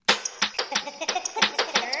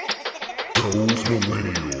Those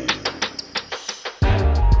millennials.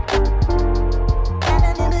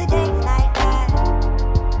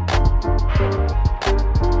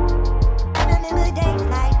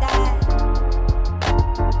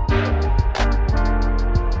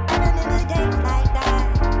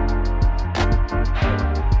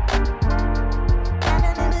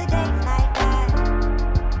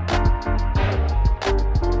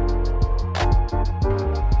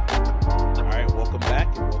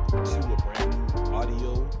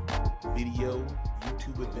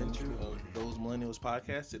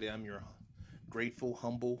 Podcast. Today I'm your grateful,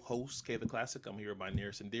 humble host, K the Classic. I'm here with my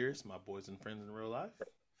nearest and dearest, my boys and friends in real life.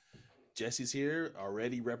 Jesse's here,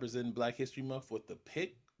 already representing Black History Month with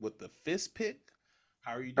the fist pick.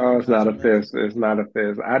 How are you doing? Oh, it's not a fist. It's not a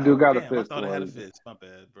fist. I do got a fist. I thought I had a fist. My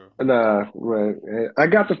bad, bro. Nah, right. I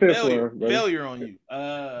got the fist one. Failure on you.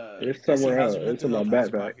 It's somewhere else. It's in my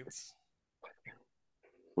backpack.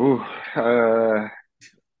 Ooh,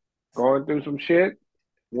 going through some shit.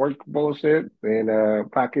 Work bullshit and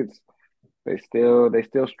pockets. They still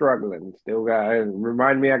struggling. Still got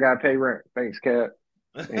remind me I gotta pay rent. Thanks, Cat.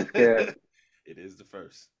 Thanks, Cat. It is the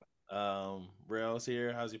first. Rail's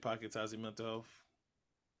here. How's your pockets? How's your mental health?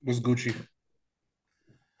 What's Gucci?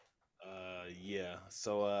 Yeah.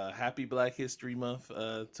 So happy Black History Month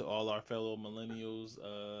to all our fellow millennials.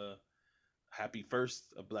 Happy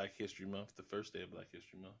first of Black History Month, the first day of Black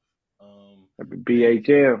History Month. Happy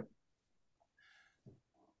BHM.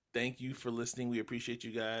 Thank you for listening. We appreciate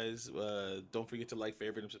you guys. Don't forget to like,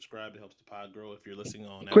 favorite, and subscribe. It helps the pod grow. If you're listening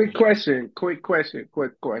on Quick question.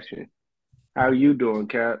 How you doing,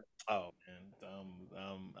 Kat? Oh man,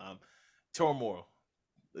 turmoil.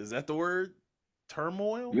 Is that the word?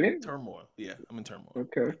 Turmoil? Yeah. Turmoil. Yeah, I'm in turmoil.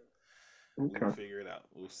 Okay. We'll figure it out.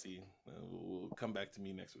 We'll see. We'll come back to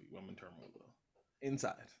me next week. I'm in turmoil though.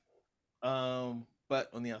 Inside. But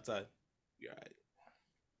on the outside, you're all right.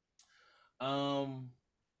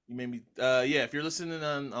 You made me. Yeah. If you're listening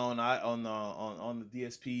on the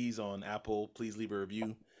DSPs on Apple, please leave a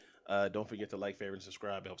review. Don't forget to like, favorite, and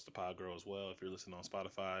subscribe. It helps the pod grow as well. If you're listening on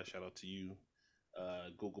Spotify, shout out to you.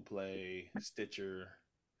 Google Play, Stitcher.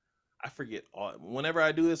 I forget whenever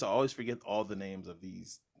I do this, I always forget all the names of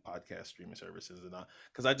these podcast streaming services, and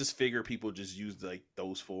because I just figure people just use like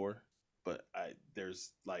those four, but there's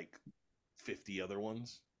like 50 other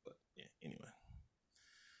ones. But yeah, anyway.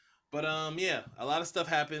 But yeah, a lot of stuff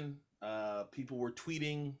happened. People were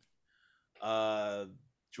tweeting. Joel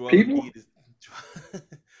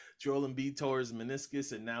Embiid tore his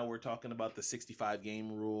meniscus, and now we're talking about the 65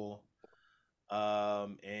 game rule.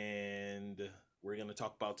 And we're gonna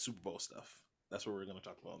talk about Super Bowl stuff. That's what we're gonna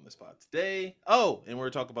talk about on this pod today. Oh, and we're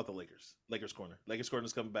gonna talk about the Lakers. Lakers Corner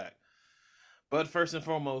is coming back. But first and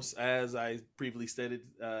foremost, as I previously stated,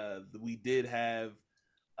 we did have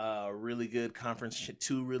really good conference,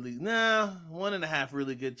 1.5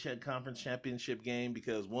 really good conference championship game,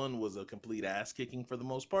 because one was a complete ass kicking for the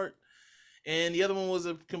most part, and the other one was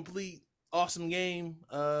a complete awesome game.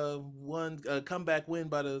 One comeback win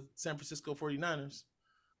by the San Francisco 49ers.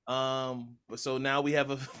 So now we have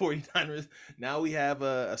a 49ers. Now we have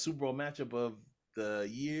a Super Bowl matchup of the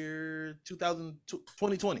year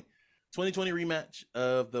 2020 rematch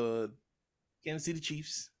of the Kansas City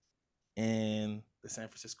Chiefs and the San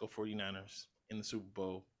Francisco 49ers in the Super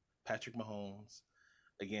Bowl. Patrick Mahomes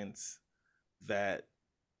against that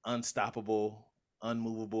unstoppable,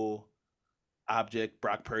 unmovable object,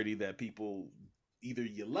 Brock Purdy, that people, either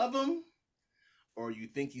you love him or you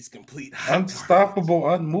think he's complete unstoppable,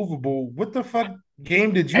 unmovable. What the fuck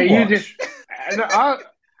game did you watch?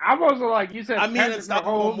 I wasn't like you said. I mean, Patrick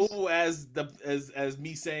unstoppable, Mahomes. unmovable as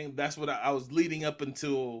me saying that's what I was leading up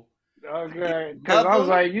until. Okay, because I was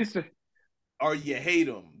like, you said, or you hate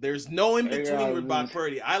him. There's no in between with Brock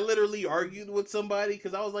Purdy. I literally argued with somebody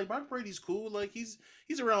because I was like, Brock Purdy's cool. Like he's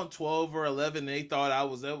around 12 or 11. And they thought I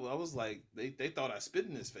was like, they thought I spit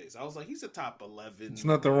in his face. I was like, he's a top 11. There's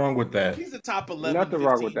nothing wrong with that. He's a top 11. Nothing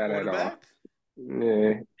wrong with that at all.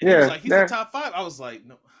 Yeah. He was like, he's a top 5. I was like,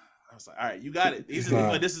 no. I was like, all right, you got it. This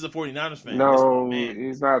is a 49ers fan. No,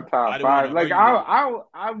 he's not top 5. Like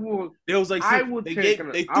I will. They was like, I would. They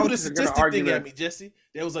threw the statistic thing at me, Jesse.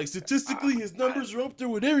 They was like, statistically, his numbers are up there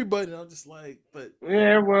with everybody. And I'm just like, but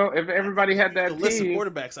yeah, well, if everybody had that list of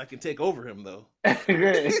quarterbacks, I can take over him though. I can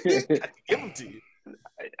give them to you.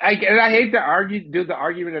 I hate to do the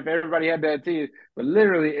argument if everybody had that team, but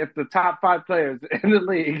literally, if the top 5 players in the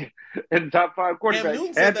league and the top 5 quarterbacks Cam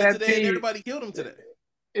Newton said had that today, team, and everybody killed him today.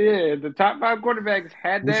 Yeah, the top 5 quarterbacks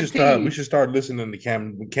had We should that start. We team. should start listening to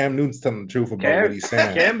Cam. Cam Newton's telling the truth about what Cam, he's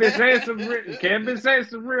saying. Cam been saying some real. Cam been saying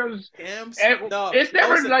some real. Cam's no, It's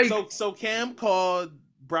never like so Cam called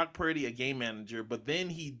Brock Purdy a game manager, but then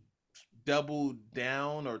he doubled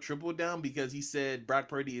down or tripled down because he said Brock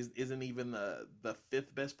Purdy isn't even the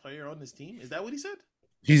fifth best player on his team. Is that what he said?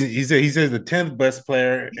 He says the 10th best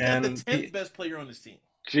player, He's not the and 10th best player on his team.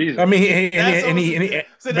 Jesus. I mean,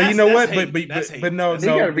 but you know what? Hate. But no, he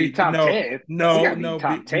gotta be top 10.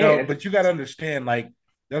 Top 10. But you got to understand, like,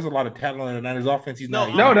 there's a lot of talent in his offense. He's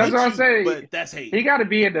not. No, that's what I'm saying. But that's hate. He got to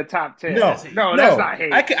be in the top 10. No, that's not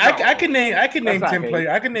hate. I can name That's 10 hate. players.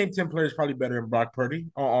 I can name 10 players probably better than Brock Purdy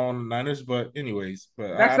on the Niners. But anyways,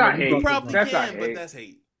 that's not hate. You probably that's can, but that's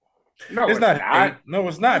hate. No, it's not hate. No,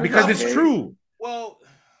 it's not because it's true. Well,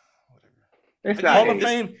 it's not Hall of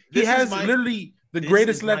Fame. He has literally the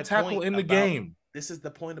greatest left tackle in the game. This is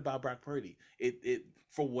the point about Brock Purdy. It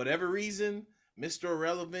for whatever reason, Mr.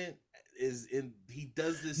 Irrelevant is in. He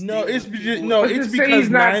does this. No, it's because he's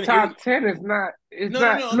not top 10. It's not. It's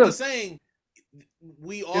not. No. Look, I'm just saying.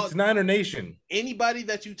 We all. It's Niner Nation. Anybody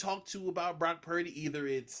that you talk to about Brock Purdy, either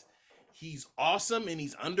he's awesome and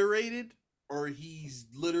he's underrated, or he's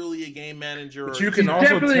literally a game manager. But you can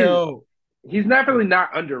also tell he's definitely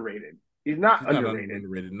not underrated. He's not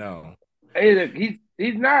underrated. No. Hey,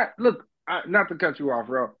 he's not. Look, not to cut you off,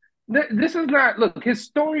 bro. This is not. Look, his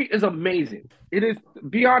story is amazing. It is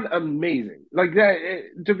beyond amazing. Like that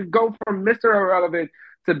to go from Mr. Irrelevant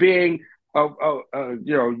to being,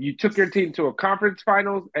 you took your team to a conference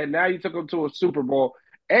finals and now you took them to a Super Bowl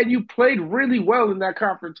and you played really well in that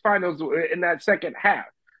conference finals in that second half.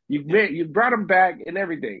 You brought him back and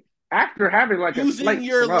everything after having like using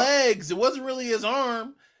your legs. It wasn't really his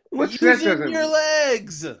arm. Which using your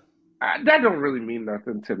legs. That don't really mean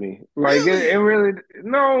nothing to me. Like really? It really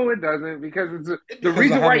no, it doesn't because the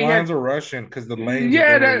reason why he lines are rushing because the lanes.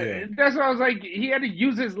 That's why I was like he had to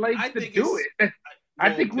use his legs to do it. I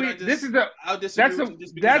think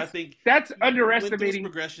that's underestimating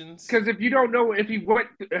progressions. Because if you don't know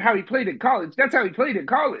how he played in college, that's how he played in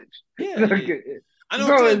college. Yeah, I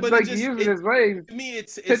know, but like using his legs. To me, it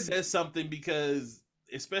says something because.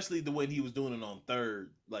 Especially the way he was doing it on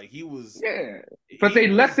third, like he was. Yeah, but they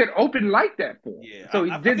left it open like that for him. Yeah, so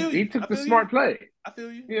he took the smart play. I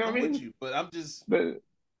feel you. You know what I mean? With you, but I'm just. But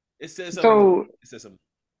it says something. So it says something.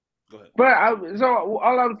 Go ahead. But so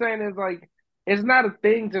all I'm saying is like it's not a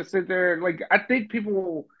thing to sit there. Like I think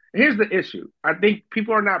people. Here's the issue. I think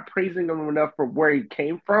people are not praising him enough for where he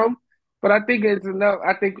came from. But I think it's enough.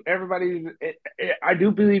 I think everybody's. I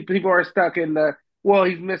do believe people are stuck in the. Well,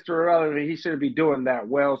 he's Mr. Irrelevant. He shouldn't be doing that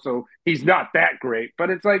well, so he's not that great.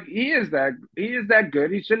 But it's like he is that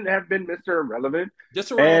good. He shouldn't have been Mr. Irrelevant. Just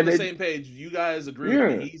so we're on the same page, you guys agree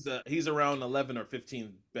with me? He's around 11 or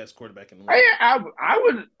 15 best quarterback in the league. I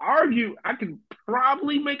would argue. I could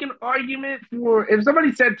probably make an argument for if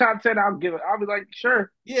somebody said top 10. I'll be like,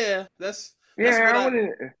 sure. Yeah,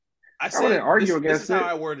 I wouldn't argue against it. This is how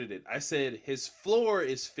I worded it. I said his floor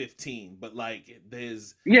is 15, but like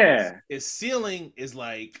his ceiling is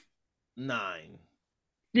like 9.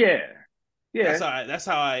 Yeah. That's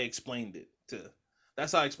how I explained it to.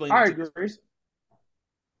 That's how I explained. I agree.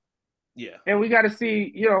 Yeah, and we got to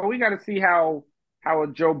see. How a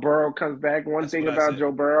Joe Burrow comes back. One thing about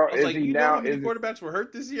Joe Burrow is he now is quarterbacks were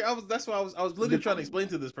hurt this year. That's why I was literally trying to explain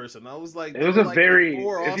to this person. I was like, it was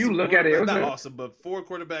if you look at it, it was not awesome, but 4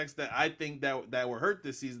 quarterbacks that I think that were hurt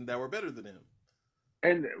this season that were better than him.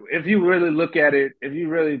 And if you really look at it, if you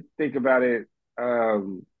really think about it,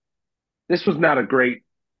 this was not a great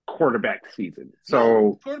quarterback season.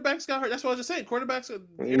 So quarterbacks got hurt. That's what I was just saying. Quarterbacks,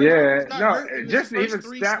 just even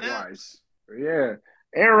stat wise, yeah.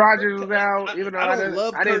 Aaron Rodgers was out, even though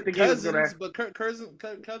I didn't think he was going to. But Kirk Cousins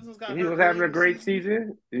got hurt. He was having a great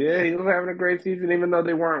season. Yeah, he was having a great season, even though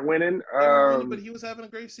they weren't winning. But he was having a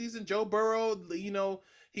great season. Joe Burrow, he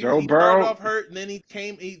started off hurt, and then he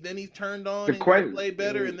turned on and played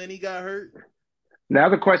better, and then he got hurt. Now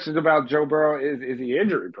the questions about Joe Burrow is he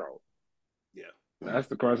injury prone? Yeah, that's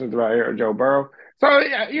the questions about Joe Burrow. So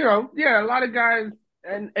a lot of guys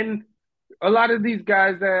and. A lot of these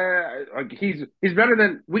guys that like he's better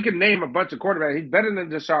than we can name a bunch of quarterbacks. He's better than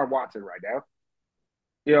Deshaun Watson right now.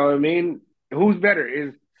 You know what I mean? Who's better?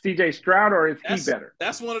 Is CJ Stroud or is he better?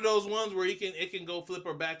 That's one of those ones where it can go flip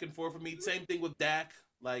or back and forth for me. Same thing with Dak.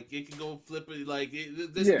 Like it can go flip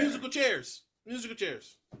musical chairs. Musical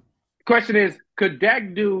chairs. Question is, could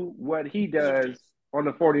Dak do what he does on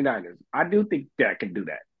the 49ers? I do think Dak can do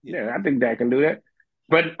that. Yeah, I think Dak can do that.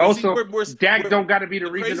 But also, Dak don't got to be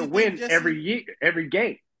the reason to win every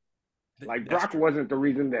game. Like Brock wasn't the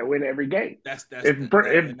reason that win every game.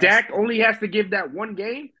 If Dak only has to give that one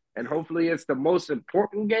game, and hopefully it's the most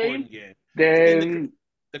important game. Then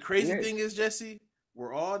the crazy thing is, Jesse,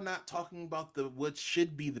 we're all not talking about what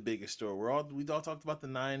should be the biggest story. We all talked about the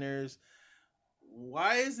Niners.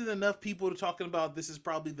 Why isn't enough people talking about this is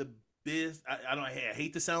probably the best? I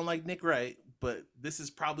hate to sound like Nick Wright, but this is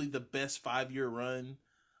probably the best 5-year run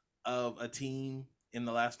of a team in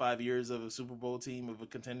the last 5 years of a Super Bowl team, of a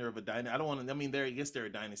contender, of a dynasty. I guess they're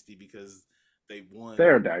a dynasty because they won.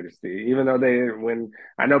 They're a dynasty, even though they didn't win.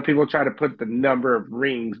 I know people try to put the number of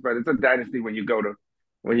rings, but it's a dynasty when you go to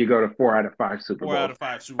 4 out of 5 Super Bowls. 4 out of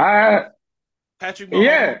 5 Super Bowls. Patrick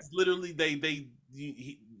Mahomes, literally,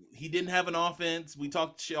 he didn't have an offense. We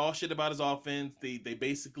talked all shit about his offense. They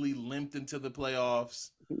basically limped into the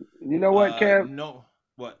playoffs. You know what, Kev? No,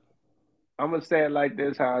 what? I'm gonna say it like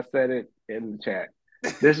this: how I said it in the chat.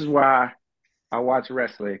 This is why I watch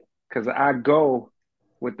wrestling, because I go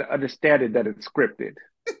with the understanding that it's scripted.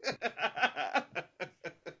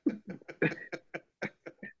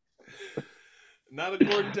 Not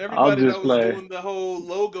according to everybody that was doing the whole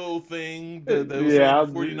logo thing. That was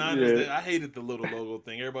on the 49ers. I hated the little logo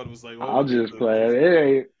thing. Everybody was like, I'll just play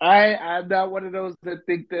it. I'm not one of those that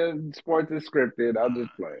think the sports is scripted. I'll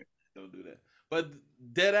just play it. Don't do that. But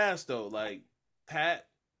dead ass though, like Pat,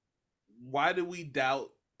 why did we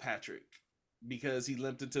doubt Patrick? Because he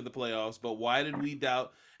limped into the playoffs. But why did we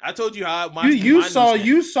doubt? I told you how you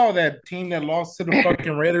saw that team that lost to the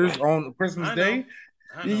fucking Raiders on Christmas Day.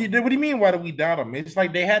 What do you mean? Why do we doubt them? It's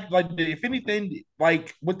like they had, like, if anything,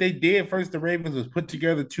 like what they did first, the Ravens was put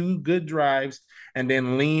together 2 good drives and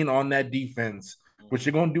then lean on that defense, which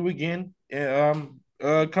they're gonna do again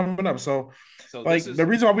coming up. So like the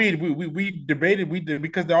reason why we debated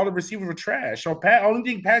because all the receivers were trash. So only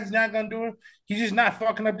thing Pat's not gonna do, he's just not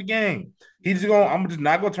fucking up the game. I'm just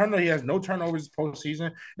not gonna turn. He has no turnovers this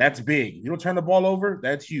postseason. That's big. You don't turn the ball over,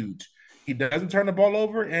 that's huge. He doesn't turn the ball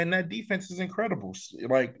over, and that defense is incredible.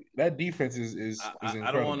 Like that defense is incredible.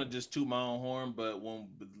 I don't want to just toot my own horn, but when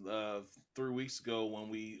 3 weeks ago, when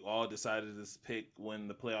we all decided to pick when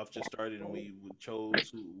the playoffs just started, and we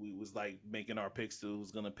chose who we was like making our picks to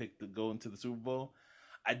who's gonna pick to go into the Super Bowl,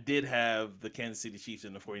 I did have the Kansas City Chiefs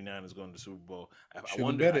and the 49ers going to the Super Bowl. I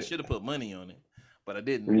should have put money on it, but I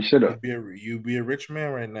didn't. You should have. You'd be a rich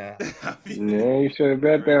man right now. Yeah, you should have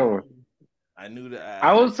bet that one. I knew that.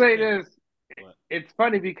 I will say this. What? It's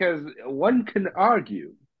funny because one can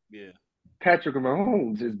argue Patrick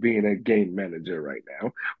Mahomes is being a game manager right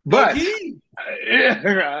now. But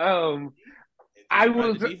I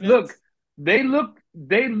will look, they looked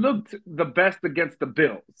the best against the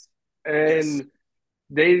Bills. And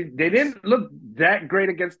they didn't look that great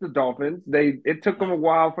against the Dolphins. It took them a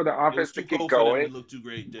while for the offense to get going. It looked too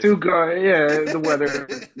great. The weather,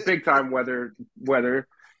 big time weather.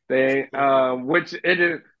 Which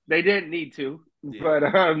they didn't need to, but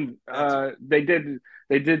they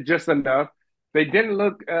did just enough. They didn't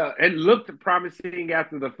look. It looked promising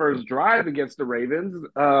after the first drive against the Ravens,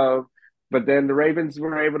 but then the Ravens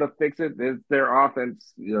were able to fix it. It's their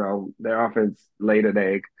offense, their offense laid an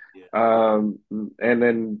egg, and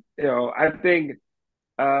then I think.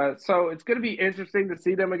 So it's going to be interesting to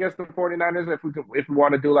see them against the 49ers if we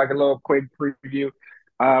want to do like a little quick preview.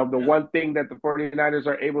 One thing that the 49ers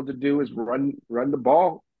are able to do is run the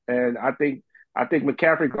ball. And I think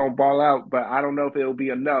McCaffrey going to ball out, but I don't know if it'll be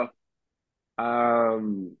enough.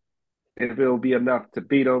 If it'll be enough to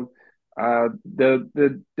beat them.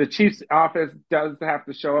 The Chiefs offense does have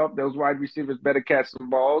to show up. Those wide receivers better catch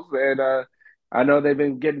some balls. And I know they've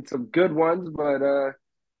been getting some good ones, but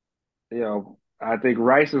I think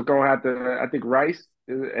Rice is going to have to. I think Rice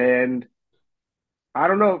and I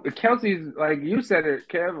don't know. Kelsey's like you said it,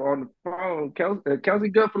 Kev, on the phone. Kelsey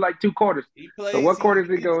good for like 2 quarters. So what quarter is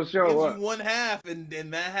he going to show up? One half, and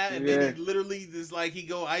that half, and then he literally is like he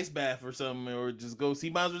go ice bath or something, or just go. He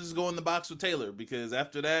might as well just go in the box with Taylor because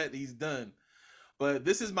after that he's done. But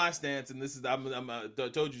this is my stance, and this is I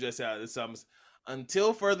told you just how this.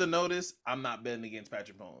 Until further notice, I'm not betting against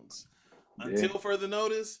Patrick Mahomes. Until further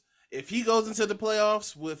notice, if he goes into the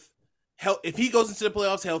playoffs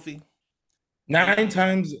healthy. 9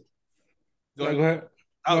 times. Go ahead.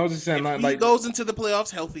 I was just saying, he goes into the playoffs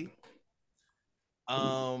healthy.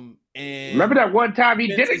 And remember that one time he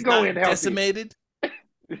didn't go in healthy. Decimated,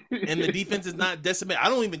 and the defense is not decimated. I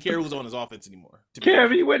don't even care who's on his offense anymore.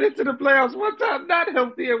 Kev, he went into the playoffs one time not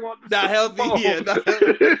healthy and won the not healthy. Yeah, not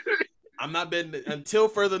healthy. I'm not betting until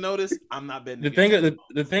further notice. I'm not betting.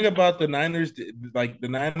 The thing about the Niners, like the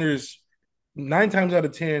Niners, 9 times out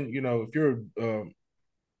of 10, if you're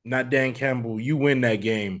not Dan Campbell, you win that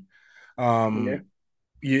game.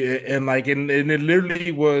 Yeah, and it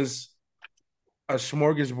literally was a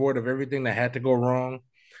smorgasbord of everything that had to go wrong.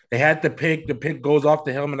 They had the pick goes off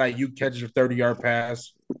the helmet, like you catches a 30-yard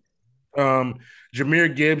pass. Um,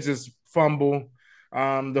 Jameer Gibbs' fumble.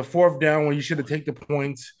 The fourth down when you should have taken the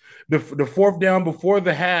points. The fourth down before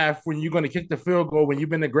the half when you're going to kick the field goal when you've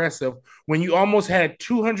been aggressive. When you almost had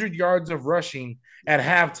 200 yards of rushing at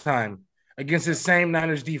halftime against the same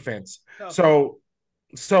Niners defense. So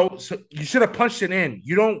you should have punched it in.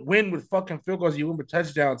 You don't win with fucking field goals. You win with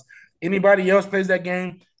touchdowns. Anybody else plays that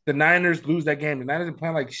game, the Niners lose that game. The Niners are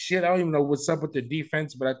playing like shit. I don't even know what's up with their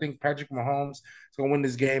defense, but I think Patrick Mahomes is going to win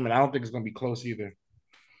this game, and I don't think it's going to be close either.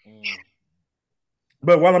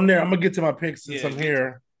 But while I'm there, I'm going to get to my picks since I'm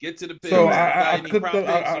here. Get to the picks. So I cooked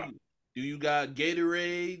do you got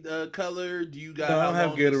Gatorade color? Do you got? No, I don't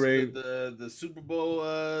have Gatorade. The Super Bowl,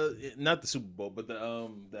 not the Super Bowl, but the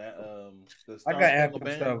I got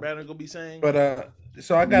Anthem stuff. Banner gonna be saying. But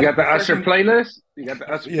so I got. You got the Usher playlist. You got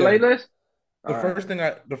the Usher playlist.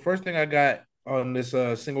 The first thing I got on this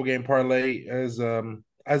single game parlay is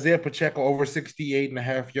Isaiah Pacheco over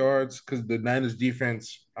 68.5 yards because the Niners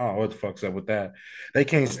defense. Oh, what the fuck's up with that? They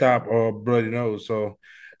can't stop bloody nose. So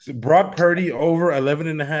Brock Purdy over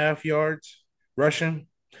 11.5 yards rushing,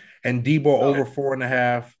 and Debo over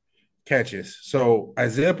 4.5 catches. So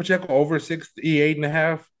Isaiah Pacheco over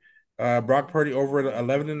 68.5, Brock Purdy over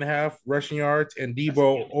 11.5 rushing yards, and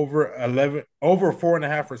Debo over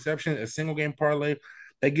 4.5 receptions. A single game parlay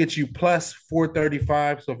that gets you plus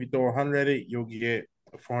 435. So if you throw 100 at it, you'll get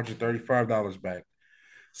 $435 back.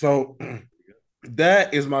 So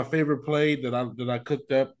that is my favorite play that I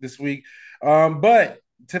cooked up this week. But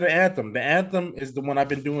to the anthem. The anthem is the one I've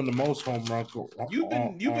been doing the most home run. You've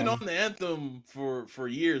been on the anthem for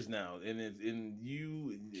years now, and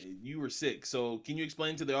you were sick. So can you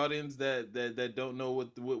explain to the audience that don't know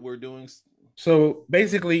what we're doing? So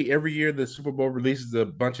basically, every year the Super Bowl releases a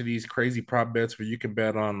bunch of these crazy prop bets where you can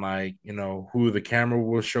bet on who the camera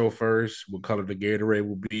will show first, what color the Gatorade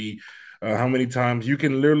will be, how many times you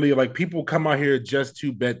can literally people come out here just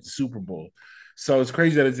to bet the Super Bowl. So it's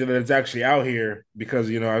crazy that it's actually out here because,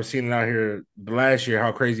 I've seen it out here last year,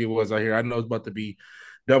 how crazy it was out here. I know it's about to be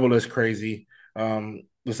double as crazy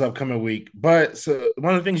this upcoming week. But so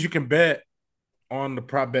one of the things you can bet on the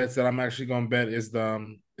prop bets that I'm actually going to bet is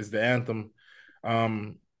the anthem.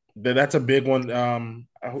 That's a big one.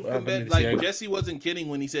 Jesse wasn't kidding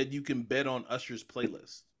when he said you can bet on Usher's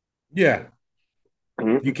playlist. Yeah.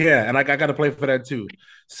 You can, and I got to play for that too.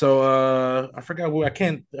 So I forgot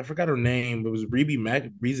her name. It was Rebe Mac.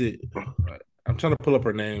 I'm trying to pull up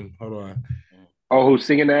her name. Hold on. Oh, who's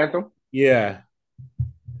singing the anthem? Yeah.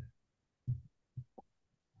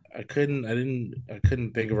 I couldn't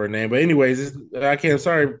think of her name. But anyways, I can't.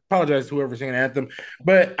 Sorry, apologize to whoever's singing the anthem.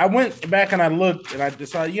 But I went back and I looked, and I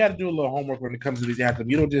decided you got to do a little homework when it comes to these anthems.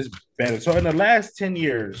 You don't just bet it. So in the last 10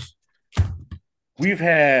 years, we've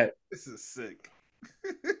had. This is sick.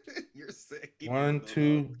 You're sick. 1,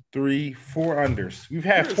 2, 3, 4 unders. We've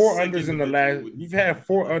had 4 unders in the last. We've had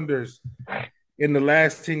 4 unders in the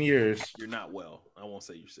last 10 years. You're not well. I won't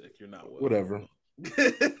say you're sick. You're not well. Whatever.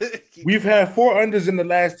 We've had 4 unders in the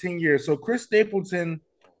last 10 years. So Chris Stapleton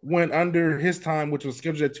went under his time, which was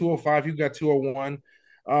scheduled at 205. He got 201.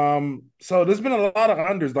 So there's been a lot of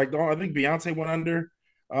unders. I think Beyonce went under.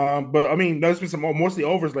 But I mean, there's been some mostly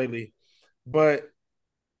overs lately. But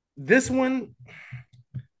this one,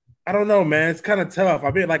 I don't know, man. It's kind of tough.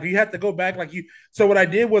 I mean, you have to go back, So what I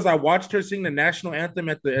did was I watched her sing the national anthem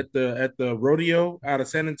at the rodeo out of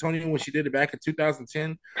San Antonio when she did it back in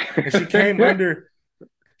 2010, and she came under.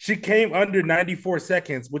 She came under 94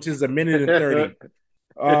 seconds, which is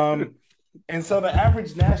 1:30. And so the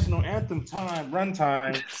average national anthem run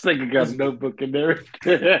time. It's like you got a notebook in there.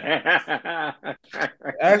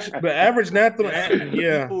 Actually, the average national anthem,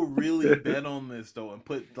 yeah. People really bet on this though and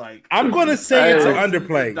put I'm gonna say it's an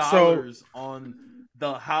underplay. So on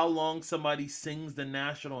how long somebody sings the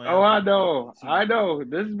national anthem. Oh, I know.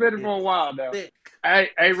 This has been for a while now.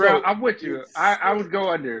 Hey, Ralph, I'm with you. I would go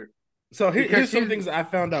under. So here's some things I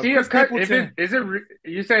found out. You saying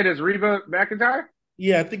it's Reba McEntire?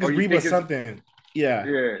 Yeah, I think it's Reba something. Yeah.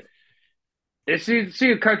 Yeah. If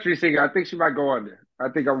she a country singer, I think she might go under. I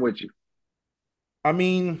think I'm with you. I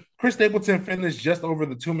mean, Chris Stapleton finished just over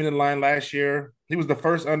the 2-minute line last year. He was the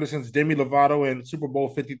first under since Demi Lovato in Super Bowl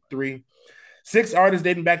 53. 6 artists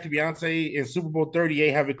dating back to Beyonce in Super Bowl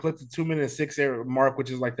 38 have eclipsed the 2-minute and 6 mark, which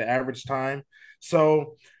is the average time.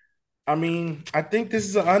 So, I mean, I think this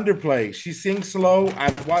is an underplay. She sings slow.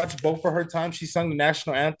 I've watched both of her times. She sung the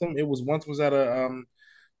national anthem. It was at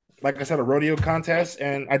like I said, a rodeo contest,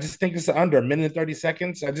 and I just think it's under a minute and 30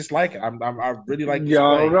 seconds. I just like it. I really like this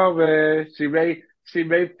Yo, play. no, man. She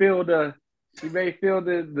may feel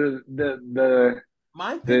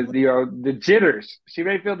My thing with the jitters. She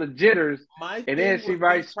may feel the jitters, my and then thing she with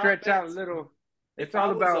might these prop stretch out a bets, little. It's if I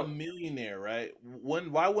all was a about millionaire, right?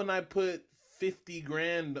 Why wouldn't I put 50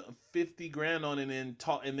 grand on it and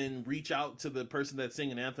talk and then reach out to the person that's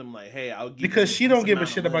singing anthem like, hey, I'll give Because you she this don't give a amount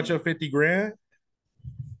of shit about money. your 50 grand.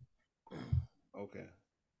 Okay.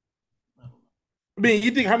 I mean,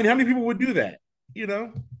 you think how many people would do that? You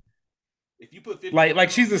know, If you put 50 like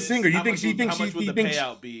grand she's on a this, singer. You how think much she would, thinks how much would she the thinks.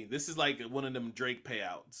 payout be? This is like one of them Drake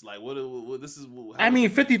payouts. Like what this is how I much mean,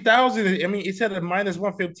 50,000. I mean, it's at a minus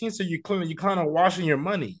 115, so you kind of washing your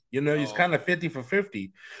money. You know, it's oh, kind of 50 for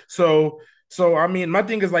 50. So I mean, my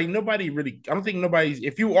thing is like nobody really. I don't think nobody's.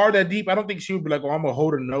 If you are that deep, I don't think she would be like, oh, I'm gonna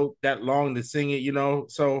hold a note that long to sing it. You know,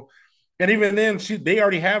 so and even then, they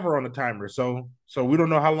already have her on the timer. So we don't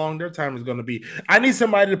know how long their timer is gonna be. I need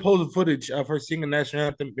somebody to post the footage of her singing national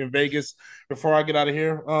anthem in Vegas before I get out of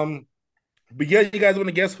here. But yeah, you guys want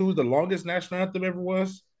to guess who the longest national anthem ever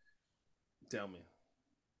was? tell me.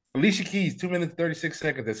 Alicia Keys, 2 minutes 36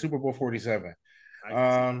 seconds at Super Bowl 47. I can see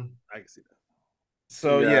that. I can see that.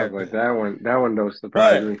 So yeah, yeah, but that one don't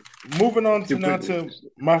surprise but me. moving on You to now put to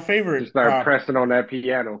my you favorite start prop, pressing on that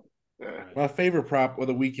piano. my favorite prop of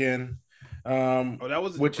the weekend, Oh, that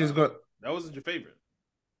wasn't which your is prop. good. That wasn't your favorite.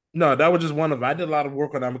 No, that was just one of them. I did a lot of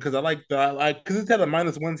work on that because because it's at a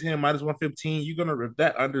minus 110, minus 115. You're gonna if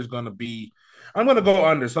that under is gonna be. I'm gonna go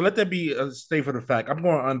under. So let that be a stay for the fact. I'm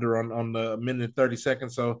going under on the minute and 30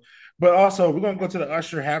 seconds. So, but also we're gonna go to the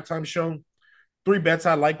Usher halftime show. 3 bets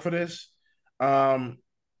I like for this. Um,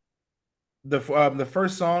 the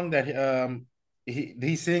first song that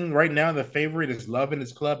he sing right now, the favorite is "Love in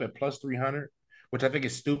His Club" at plus 300, which I think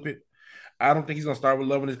is stupid. I don't think he's gonna start with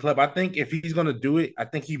 "Love in His Club." I think if he's gonna do it, I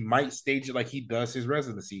think he might stage it like he does his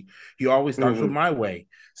residency. He always starts with Mm-hmm. "My Way,"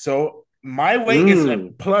 so "My Way" is Mm.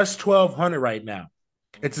 at plus 1,200 right now.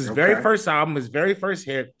 It's his very Okay. first album, his very first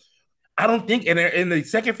hit. I don't think, and the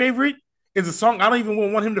second favorite is a song I don't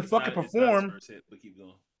even want him to fucking It's not his perform. first hit, but keep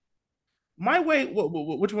going. "My Way,"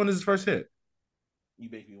 which one is his first hit? You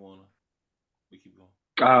make me wanna. We keep going.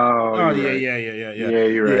 Oh, Oh you're yeah, right. yeah. Yeah,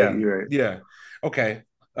 you're right. You're right. Yeah. Okay.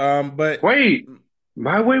 But Wait,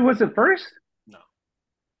 My Way was it first? No.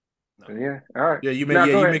 Yeah. All right. yeah, Now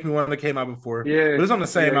go you ahead. make me want that came out before. Yeah. But it's on the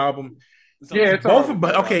same Yeah. album. It's on Yeah. the It's Both all. of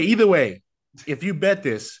but okay, either way, if you bet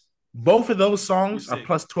this, both of those songs You're are sick.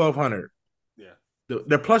 plus 1,200. Yeah.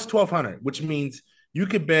 They're plus 1,200, which means you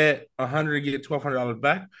could bet 100 to get $1,200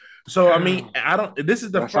 back. So I mean, I don't. This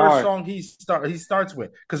is the That's first hard. song he starts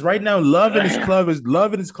with because right now, "Love in His Club"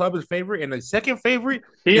 is favorite, and the second favorite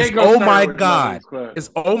He is ain't gonna "Oh start My with Love in God." His Club. It's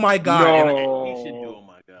 "Oh My God," and He should do. No. Oh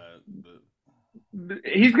my god! But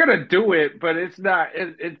He's gonna do it, but it's not.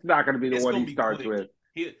 It's not gonna be the it's one gonna he be starts quick.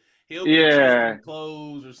 with. He'll be Yeah. changing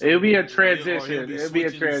clothes or something. It'll be a or transition. he'll It'll be a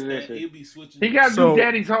switching transition. He'll be switching. He gotta So- do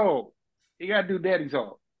Daddy's Home. He gotta do Daddy's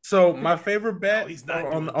Home. So my favorite bet He's not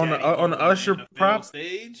on doing on Daddy the Home Usher on the prop,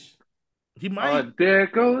 stage. he might. There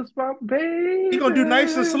goes my baby. He gonna do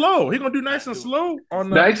nice and slow. He gonna do nice and Not doing slow on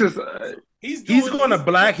the. Nice as He's He's gonna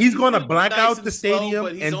black. He's gonna do black nice out and the slow, stadium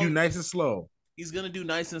but and do nice and slow. He's gonna do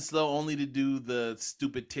nice and slow only to do the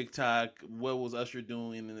stupid TikTok. What was Usher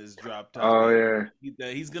doing in his drop top? Oh yeah.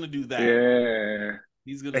 He's gonna do that. Yeah.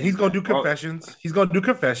 He's gonna. And he's gonna do that. confessions. He's gonna do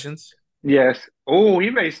confessions. Yes. Oh,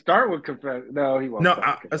 he may start with confess. No, he won't. No,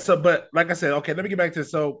 start with confession. but like I said, okay, let me get back to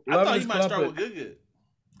this. So I Love thought in he His might Club, start but- with Good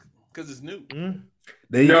because it's new.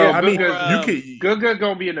 There you No, go. I mean, Good you could. Good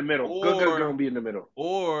gonna be in the middle. Or- Good gonna be in the middle.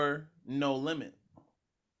 Or No Limit.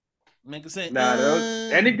 Make it say Nah,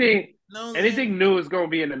 anything No anything new is gonna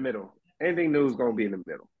be in the middle. Anything new is gonna be in the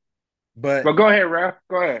middle. But But go ahead, Ralph.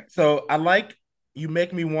 Go ahead. so I like "You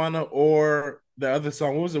Make Me Wanna" or the other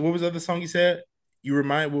song. What was it? What was the other song you said? You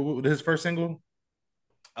remind what his first single?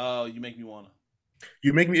 Oh, You Make Me Wanna.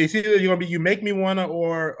 You make me. It's either you're gonna be "You Make Me Wanna"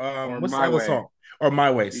 or what's the My other Way. song? Or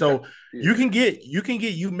 "My Way." So Yeah. you can get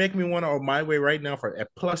 "You Make Me Wanna" or "My Way" right now for at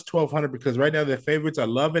plus 1,200 because right now their favorites are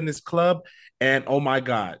 "Love in This Club" and "Oh My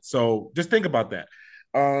God." So just think about that.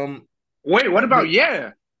 Wait, what about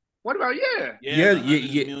yeah? What about yeah? Yeah,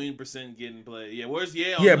 yeah. 1,000,000% getting played. Yeah, where's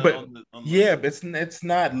yeah? On Yeah, the, but on the, on the, yeah, but it's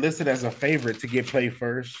not listed as a favorite to get played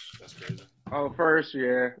first. That's crazy. Oh, first,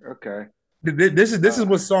 yeah. Okay. This is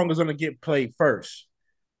what song is gonna get played first.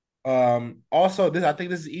 Also, I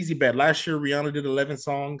think this is easy bet. Last year Rihanna did 11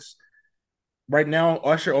 songs. Right now,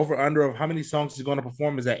 Usher over under of how many songs he's going to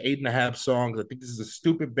perform is at 8.5 songs. I think this is a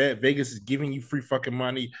stupid bet. Vegas is giving you free fucking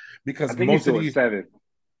money because I think most he's of doing these 7.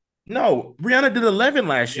 No, Rihanna did 11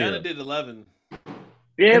 last year. Rihanna did 11.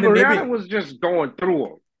 Yeah, And but then Rihanna was just going through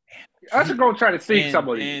them. I should go try to see some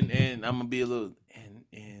of these. And I'm gonna be a little and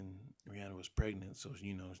Rihanna was pregnant, so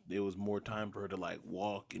there was more time for her to like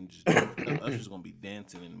walk and just. Usher's gonna be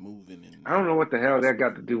dancing and moving and. I don't know what the hell that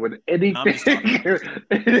got to do with anything. I'm just talking.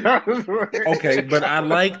 Okay, but I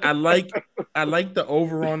like the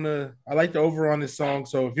over on this song.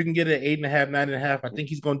 So if you can get it 8.5, 9.5, I think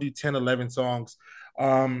he's gonna do 10, 11 songs.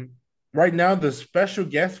 Right now the special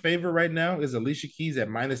guest favorite right now is Alicia Keys at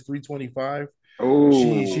 -325.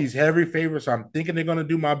 She's heavy favorite, so I'm thinking they're gonna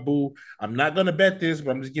do my boo. I'm not gonna bet this,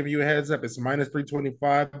 but I'm just giving you a heads up. It's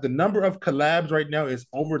 -325. The number of collabs right now is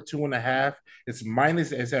over 2.5. It's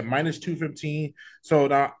at -215. So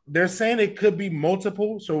now they're saying it could be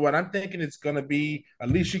multiple. So what I'm thinking it's gonna be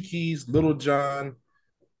Alicia Keys, Little John,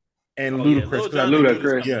 and Ludacris.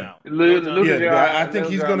 I think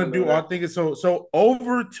he's gonna do. I think it's so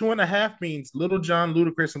over 2.5 means Little John,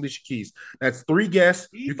 Ludacris, and Alicia Keys. That's 3 guests.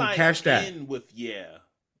 You can cash that. End with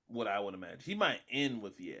what I would imagine. He might end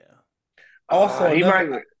with Also, he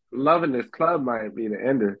might Loving This Club might be the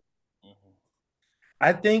ender.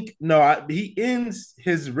 I think he ends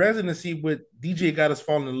his residency with DJ Got Us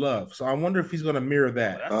Falling in Love. So I wonder if he's gonna mirror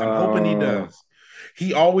that. I'm hoping he does.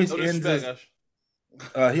 He always ends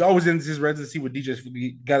his residency with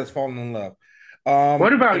DJ Got Us Falling in Love.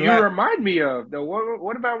 What about You Remind Me Of though?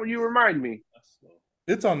 What about when You Remind Me?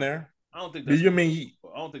 It's on there. I don't think. I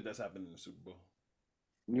don't think that's happening in the Super Bowl.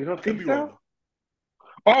 You don't think so?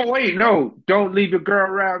 Oh wait, no! Don't leave your girl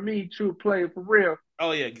around me. True play for real.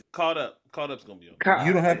 Oh yeah, Caught Up. Caught Up's gonna be on.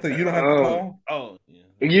 You don't have to. You don't have to call. Oh yeah.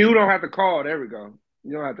 You don't have to call. There we go.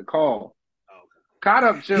 You don't have to call. Oh, okay. Caught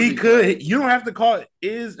Up. He could. Great. You don't have to call. It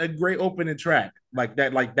is a great opening track like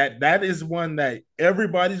that. Like that. That is one that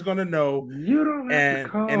everybody's gonna know. You don't have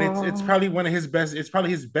to call. And it's probably one of his best. It's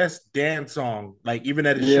probably his best dance song. Like even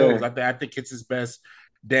at his shows, I think it's his best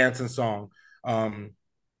dancing song.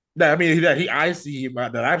 That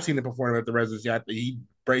I've seen it perform at the residency.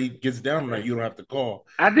 He gets down like you don't have to call.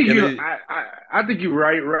 I think I think you're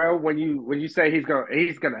right, Ro. When you say he's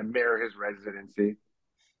gonna mirror his residency.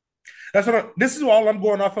 This is all I'm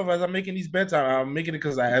going off of as I'm making these bets. I'm making it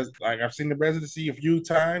because I've seen the residency a few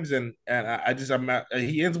times, and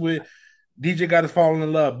he ends with DJ Got Us Falling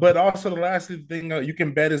in Love. But also the last thing you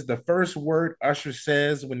can bet is the first word Usher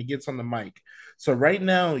says when he gets on the mic. So right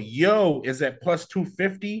now, Yo is at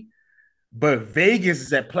 +250, but Vegas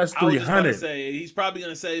is at +300. He's probably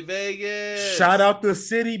gonna say Vegas. Shout out to the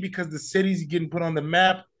city because the city's getting put on the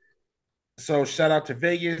map. So shout out to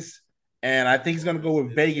Vegas, and I think he's gonna go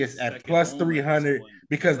with Vegas at +300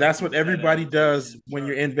 because that's what everybody does when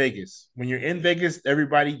you're in Vegas. When you're in Vegas,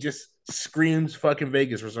 everybody just screams fucking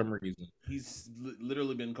Vegas for some reason. He's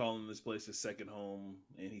literally been calling this place his second home,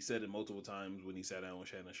 and he said it multiple times when he sat down with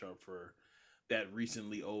Shannon Sharpe for that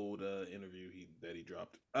recently old interview that he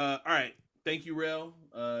dropped. All right. Thank you, Rel.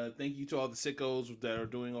 Thank you to all the sickos that are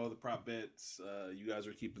doing all the prop bets. You guys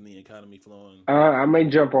are keeping the economy flowing. I may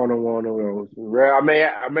jump on one of those. Rel,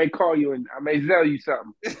 I may call you and I may sell you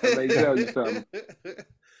something.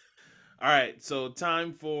 All right. So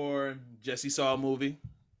time for Jesse Saw a movie.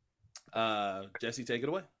 Jesse, take it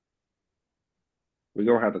away. We're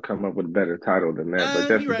gonna have to come up with a better title than that, but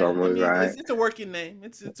Jesse Saw a movie, right? It's a working name.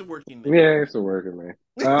 It's a working name. Yeah, it's a working name.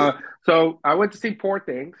 So I went to see Poor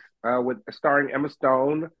Things, with starring Emma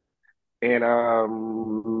Stone and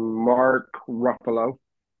Mark Ruffalo.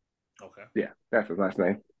 Okay. Yeah, that's his last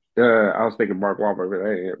name. I was thinking Mark Wahlberg, but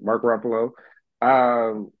hey, Mark Ruffalo.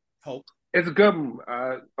 Hulk. It's a good.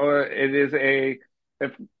 It is a.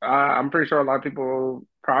 I'm pretty sure a lot of people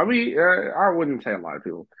probably. I wouldn't say a lot of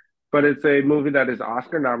people. But it's a movie that is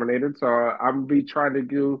Oscar nominated, so I'm be trying to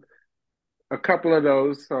do a couple of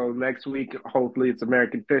those. So next week, hopefully, it's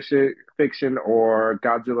American Fiction or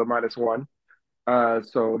Godzilla -1.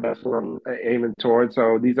 So that's what I'm aiming towards.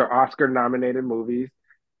 So these are Oscar nominated movies,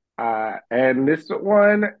 and this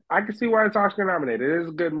one I can see why it's Oscar nominated. It is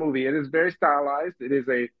a good movie. It is very stylized. It is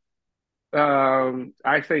a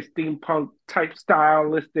I say steampunk type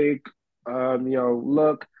stylistic,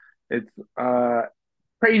 look. It's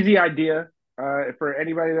crazy idea. For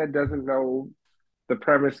anybody that doesn't know, the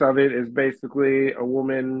premise of it is basically a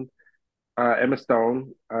woman, Emma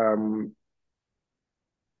Stone,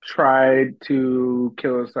 tried to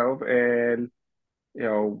kill herself, and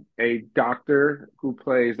a doctor who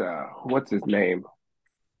plays what's his name?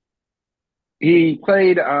 He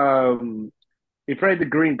played the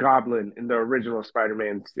Green Goblin in the original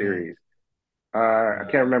Spider-Man series. I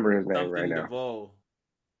can't remember his name right now. DeVoe.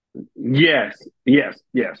 Yes. I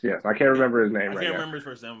can't remember his name right now. I can't remember his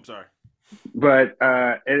first name. I'm sorry. but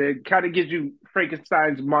and it kind of gives you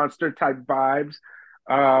Frankenstein's monster type vibes.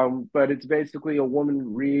 But it's basically a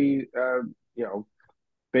woman you know,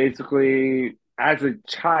 basically as a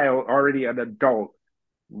child, already an adult,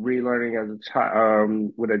 relearning as a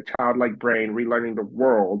child, with a childlike brain, relearning the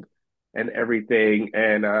world and everything,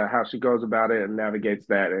 and how she goes about it and navigates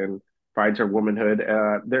that and finds her womanhood.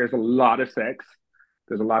 There's a lot of sex.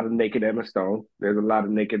 There's a lot of naked Emma Stone. There's a lot of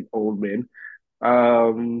naked old men.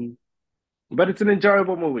 Um, but it's an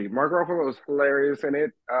enjoyable movie. Mark Ruffalo is hilarious in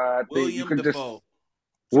it. You William could just Defoe.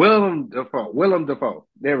 Sorry. Willem Dafoe. Willem Dafoe.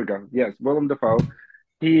 There we go. Yes, Willem Dafoe.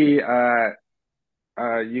 He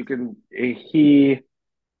you can he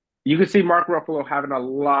you can see Mark Ruffalo having a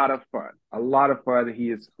lot of fun. A lot of fun. He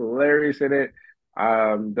is hilarious in it.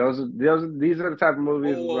 These are the type of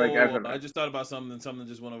movies like as I just thought about something. Something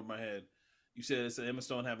just went over my head. You said it's Emma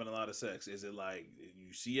Stone having a lot of sex. Is it like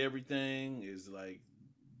you see everything? Is it like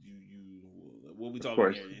you? What we of talking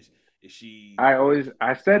course. here? Is she? I Who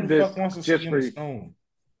said the this fuck wants to just see for Emma Stone?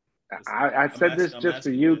 I said this I'm just for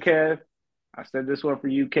asking you, Jesse. Kev. I said this one for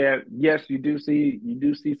you, Kev. Yes, you do see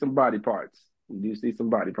some body parts. You do see some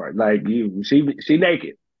body parts. Like she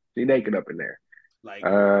naked. She naked up in there. Like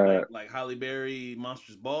Uh Halle Berry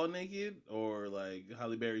monstrous ball naked, or like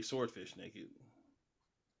Halle Berry swordfish naked.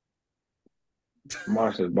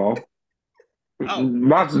 Monsters Ball. Oh,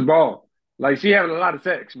 Monsters Ball. Like she having a lot of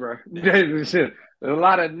sex, bro. A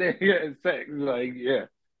lot of nigga sex. Like, yeah.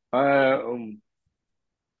 Um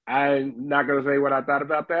I'm not gonna say what I thought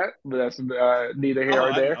about that, but that's neither here oh,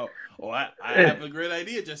 or there. I have a great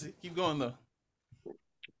idea, Jesse. Keep going though.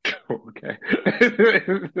 Okay.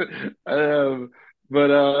 um, but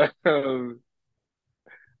uh,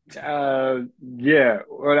 yeah,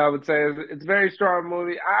 what I would say is it's a very strong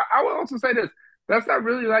movie. I would also say this: that's not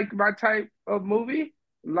really like my type of movie,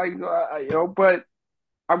 like but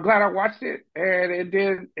I'm glad I watched it, and it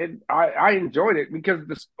did. I enjoyed it because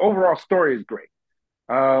the overall story is great,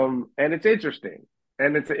 and it's interesting,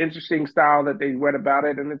 and it's an interesting style that they went about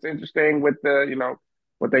it, and it's interesting with the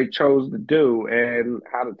what they chose to do and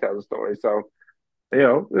how to tell the story. So it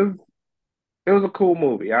was a cool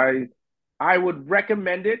movie. I would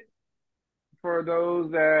recommend it for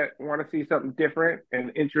those that want to see something different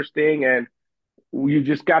and interesting, and you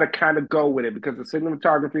just got to kind of go with it because the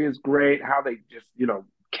cinematography is great. How they just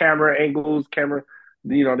camera angles,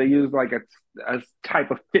 they use like a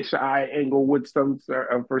type of fisheye angle with some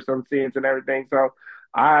for some scenes and everything. So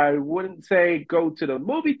I wouldn't say go to the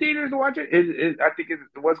movie theaters to watch it. I think it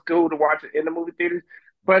was cool to watch it in the movie theaters,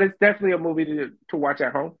 but it's definitely a movie to watch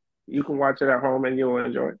at home. You can watch it at home and you'll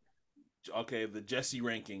enjoy it. Okay, the Jesse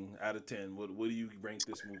ranking out of 10. What do you rank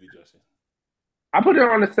this movie, Jesse? I put it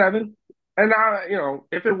on a 7. And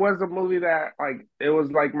if it was a movie that like it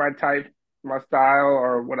was like my type, my style,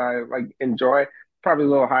 or what I like enjoy, probably a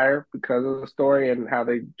little higher because of the story and how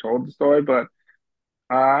they told the story. But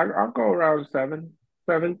I'll go around 7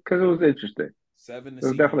 because it was interesting. Seven to It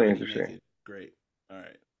was see her definitely really interesting. naked. Great. All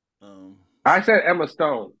right. Um. I said Emma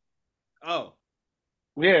Stone. Oh.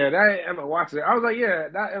 Yeah, that Emma Watson. I was like, yeah,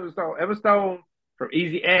 that Emma Stone. Emma Stone from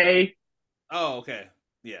Easy A. Oh. Okay.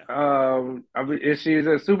 Yeah. She's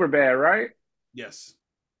a super bad, right? Yes.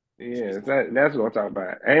 Yeah, She's the that's what I'm talking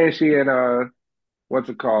about. And she in what's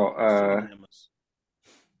it called? too many Emmas.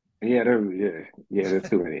 There's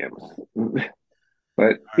too many M's. But All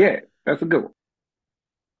right. yeah, that's a good one.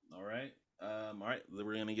 All right. All right.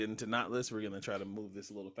 We're gonna get into not list. We're gonna try to move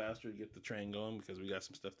this a little faster, get the train going because we got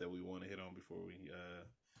some stuff that we want to hit on before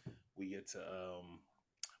we get to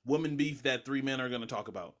woman beef that three men are gonna talk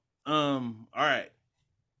about. All right.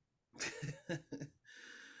 All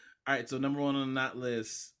right, so number one on the not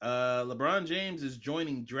list, LeBron James is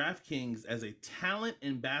joining DraftKings as a talent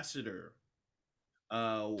ambassador.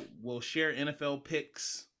 Will share NFL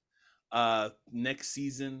picks next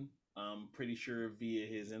season. I'm pretty sure via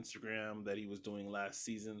his Instagram that he was doing last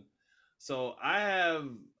season. So I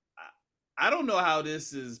don't know how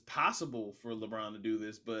this is possible for LeBron to do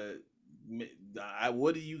this, but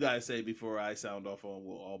what do you guys say before I sound off on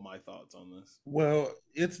all my thoughts on this? Well,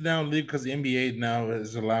 it's now legal because the NBA now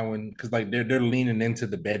is allowing because like they're leaning into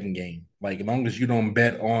the betting game. Like as long as you don't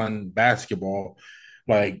bet on basketball,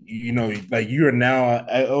 like like you are now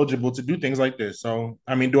eligible to do things like this. So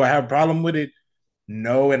I mean, do I have a problem with it?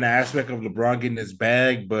 No, in the aspect of LeBron getting his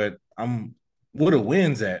bag, but I'm what it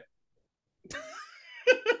wins at.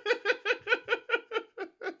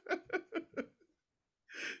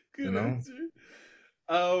 You Good know, answer.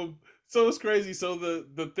 So it's crazy. So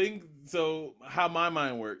the thing, so how my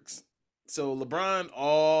mind works. So LeBron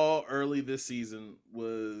all early this season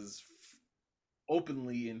was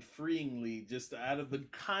openly and freeingly, just out of the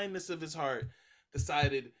kindness of his heart,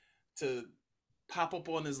 decided to pop up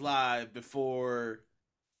on his live before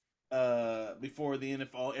the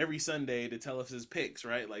NFL every Sunday to tell us his picks,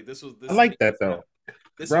 right? Like this I like that though.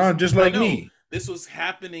 This Brown was, just like me. This was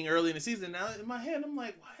happening early in the season. Now in my head, I'm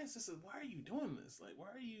like, why are you doing this? Like, why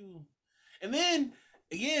are you? And then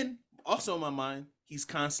again, also in my mind, he's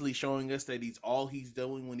constantly showing us that all he's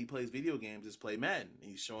doing when he plays video games is play Madden.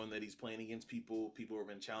 He's showing that he's playing against people who are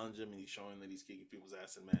going to challenge him, and he's showing that he's kicking people's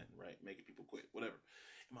ass in Madden, right? Making people quit, whatever.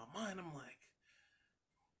 In my mind, I'm like,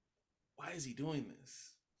 why is he doing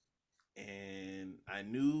this? And I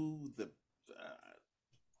knew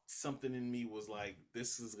something in me was like,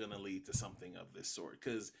 this is gonna lead to something of this sort,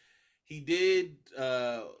 because he did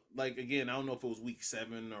like, again, I don't know if it was week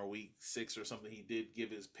 7 or week 6 or something, he did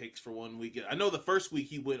give his picks for one week. I know the first week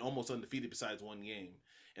he went almost undefeated besides one game,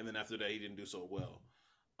 and then after that he didn't do so well.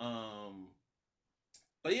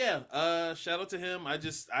 But yeah, shout out to him.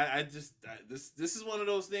 This is one of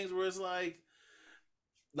those things where it's like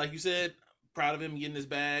you said, proud of him getting his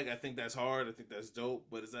bag. I think that's hard. I think that's dope.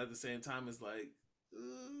 But it's at the same time, it's like,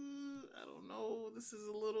 I don't know. This is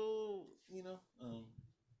a little,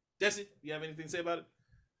 Jesse, you have anything to say about it?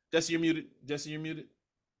 Jesse, you're muted.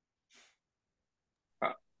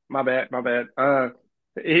 My bad.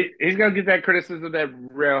 He's gonna get that criticism that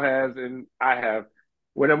Rail has, and I have.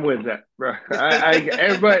 When I'm with that, bro.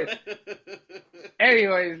 Everybody.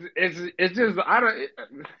 Anyways, it's just I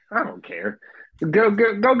don't care.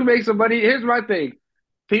 Go make some money. Here's my thing: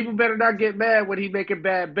 people better not get mad when he making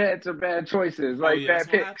bad bets or bad choices, like bad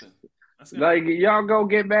picks. Like y'all go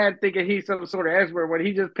get mad thinking he's some sort of expert when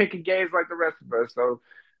he just picking games like the rest of us. So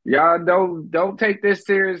y'all don't take this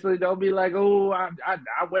seriously. Don't be like, oh, I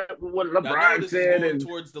went with what LeBron said. And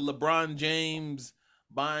towards the LeBron James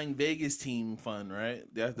buying Vegas team fund, right?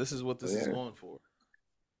 Yeah, this is what this is going for.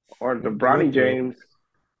 Or the Bronny James.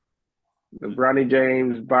 The Bronny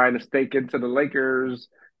James buying a stake into the Lakers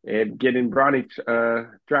and getting Bronny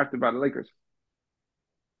drafted by the Lakers.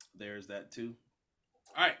 There's that too.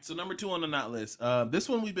 All right, so number 2 on the not list. This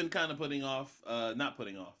one we've been kind of putting off. Not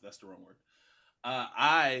putting off. That's the wrong word.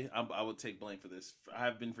 I would take blame for this.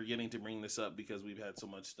 I've been forgetting to bring this up because we've had so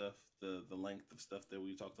much stuff, the length of stuff that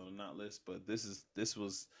we talked on the not list. But this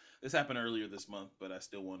happened earlier this month, but I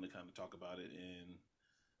still wanted to kind of talk about it and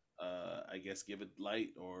I guess give it light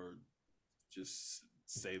or just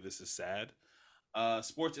say this is sad.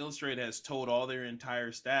 Sports Illustrated has told all their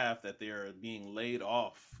entire staff that they are being laid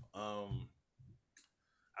off.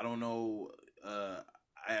 I don't know.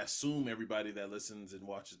 I assume everybody that listens and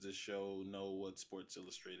watches this show know what Sports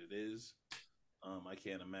Illustrated is. I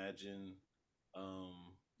can't imagine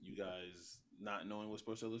you guys not knowing what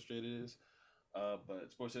Sports Illustrated is.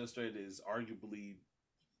 But Sports Illustrated is arguably,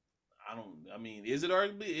 is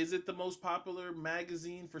it the most popular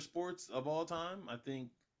magazine for sports of all time? I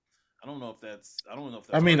don't know if that's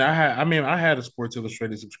I had a Sports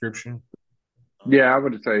Illustrated subscription. Yeah, I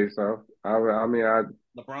would say so.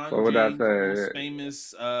 LeBron what would James, I say? Most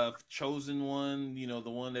famous chosen one, the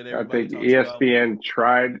one that everybody talks ESPN about.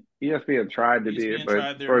 tried to be it, but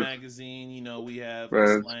tried their magazine, we have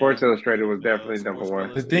Sports Illustrated was definitely number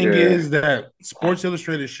one. The thing is that Sports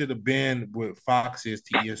Illustrated should have been what Fox is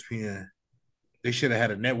to ESPN. They should have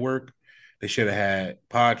had a network. They should have had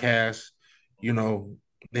podcasts.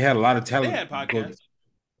 They had a lot of talent. They had podcasts.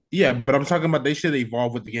 Yeah, but I'm talking about they should have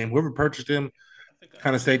evolved with the game. Whoever purchased them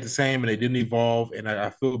kind of stayed the same, and they didn't evolve. And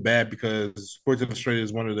I feel bad because Sports Illustrated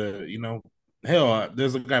is one of the,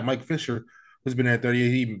 there's a guy, Mike Fisher, who's been there 30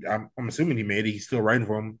 years. I'm assuming he made it. He's still writing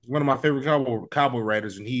for him. One of my favorite cowboy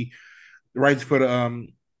writers, and he writes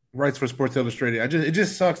for Sports Illustrated. It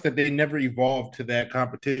just sucks that they never evolved to that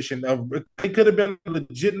competition. They could have been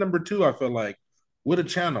legit number 2. I feel like with a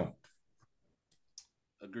channel.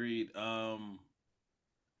 Agreed. I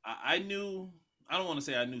knew. I don't want to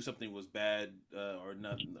say I knew something was bad or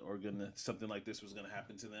nothing, or something like this was gonna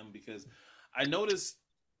happen to them, because I noticed,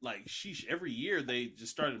 like, every year they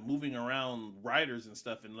just started moving around writers and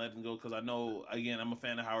stuff and letting go. Because I know, again, I'm a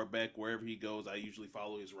fan of Howard Beck. Wherever he goes, I usually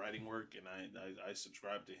follow his writing work, and I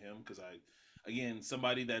subscribe to him because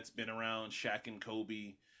somebody that's been around Shaq and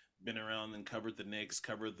Kobe, been around and covered the Knicks,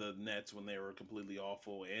 covered the Nets when they were completely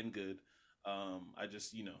awful and good.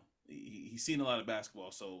 He's seen a lot of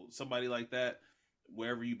basketball, so somebody like that,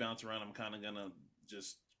 wherever you bounce around, I'm kind of gonna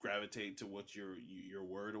just gravitate to what your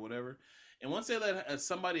word or whatever. And once they let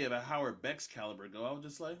somebody of a Howard Beck's caliber go, I was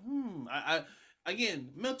just like, I again,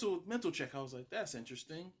 mental check. I was like, that's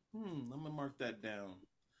interesting. I'm gonna mark that down.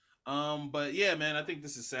 But yeah, man, I think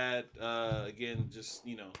this is sad. Again, just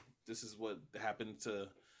this is what happened to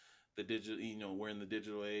the digital, we're in the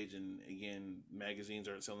digital age, and again, magazines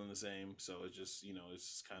aren't selling the same, so it's just,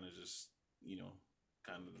 it's kind of just,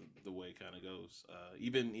 kind of the way kind of goes.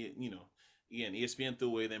 Even, again, ESPN threw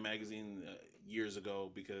away their magazine years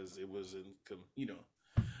ago because it wasn't,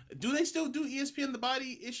 do they still do ESPN the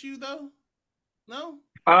Body issue though? No,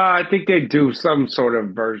 I think they do some sort of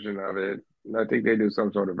version of it. I think they do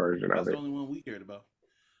some sort of version of that's the it. only one we cared about.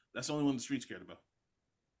 That's the only one the streets cared about.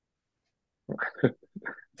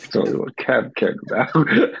 It's only what Kev cared about. No,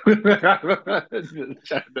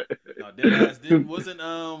 dead ass didn't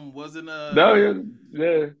No,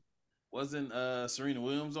 yeah. wasn't Serena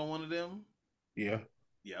Williams on one of them? Yeah.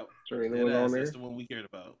 Yep. Serena Dead was ass. on That's there. the one we cared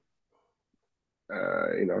about.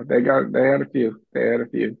 They had a few. They had a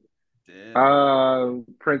few. Dead.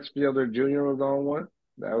 Prince Fielder Jr. was on one.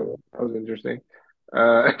 That was interesting.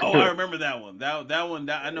 Oh, I remember that one. That one.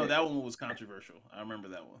 I know that one was controversial. I remember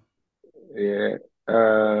that one. Yeah.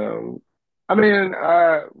 I mean,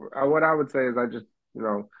 what I would say is I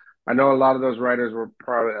know a lot of those writers were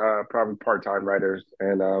probably part-time writers,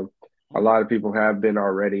 and a lot of people have been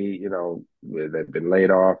already, they've been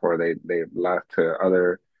laid off or they've left to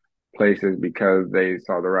other places because they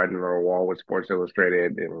saw the writing on the wall with Sports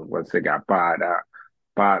Illustrated, and once they got bought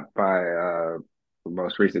by the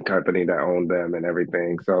most recent company that owned them and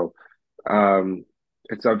everything. So um,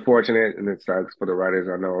 it's unfortunate and it sucks for the writers.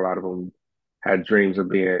 I know a lot of them had dreams of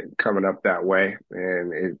being coming up that way,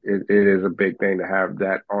 and it is a big thing to have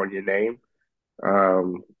that on your name,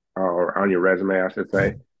 or on your resume, I should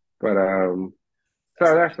say. But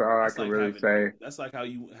so that's all I that's can like really having say. that's like how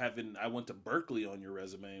you having I went to Berkeley on your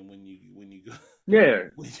resume, and when you go Yeah,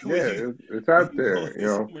 when yeah, you it's when out you go there,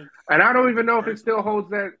 somewhere, And I you don't went to even know if it Berkeley. still holds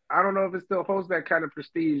that. I don't know if it still holds that kind of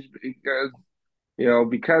prestige because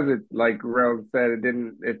it, like Rel said,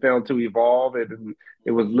 it failed to evolve.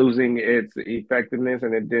 It was losing its effectiveness,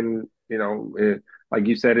 and it didn't, like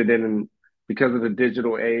you said, it didn't because of the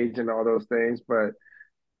digital age and all those things. But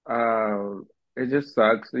it just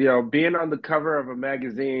sucks. Being on the cover of a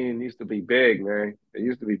magazine used to be big, man. It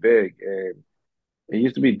used to be big, and it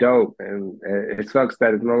used to be dope, and it sucks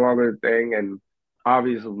that it's no longer a thing. And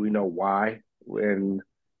obviously, we know why. And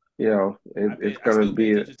it's I gonna still pay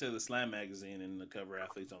be. attention to the Slam magazine and the cover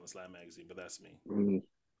athletes on the Slam magazine, but that's me. Mm,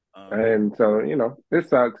 Um, and so it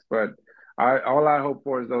sucks, but all I hope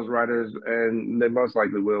for is those writers, and they most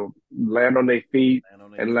likely will land on their feet and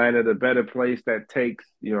on their and feet. land at a better place that takes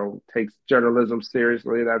journalism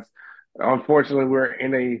seriously. That's unfortunately we're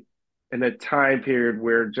in a time period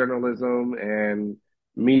where journalism and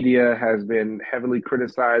media has been heavily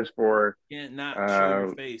criticized for. Can't not show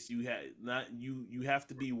your Uh, face. You have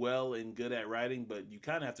to be well and good at writing, but you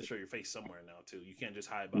kind of have to show your face somewhere now too. You can't just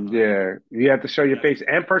hide behind. yeah, you have to show You your have face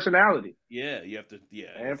and personality Yeah, you have to. Yeah,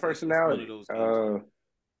 and it's one of personality. those things.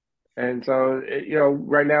 And so,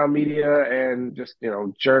 right now, media and just,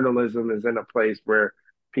 journalism is in a place where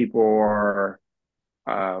people are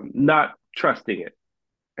not trusting it.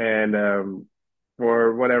 And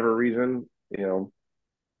for whatever reason,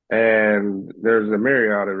 and there's a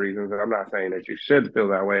myriad of reasons. And I'm not saying that you should feel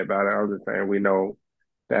that way about it. I'm just saying we know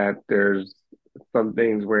that there's some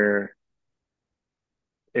things where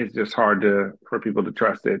it's just hard for people to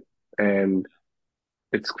trust it. And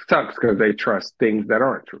it sucks because they trust things that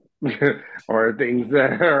aren't true or things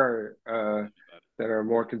that are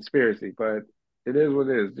more conspiracy. But it is what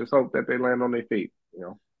it is. Just hope that they land on their feet.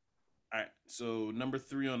 All right, so number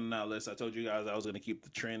 3 on the now list. I told you guys I was going to keep the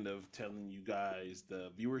trend of telling you guys the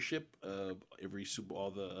viewership of every Super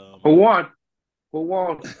all the. Who won? Who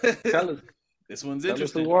won? Tell us. This one's Tell us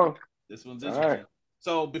who interesting. won. This one's All interesting. right.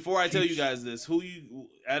 So before I tell you Chiefs. guys this, who you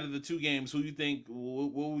out of the 2 games, who you think?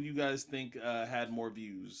 What would you guys think had more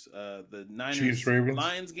views? The Niners Chiefs, Ravens.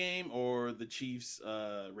 Lions game or the Chiefs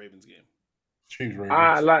Ravens game? Chiefs,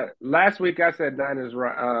 Ravens. Last week I said Niners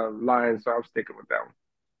Lions, so I'm sticking with that one.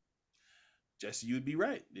 Jesse, you'd be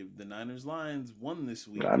right. If the Niners Lions won this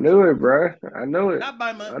week, I knew it, bro. I knew it. not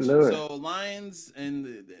by much. I knew it. So Lions and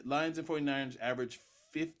 49ers average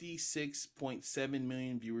 56.7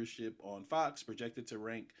 million viewership on Fox, projected to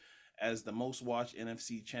rank as the most watched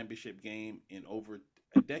NFC Championship game in over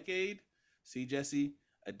a decade. See, Jesse,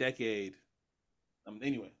 a decade.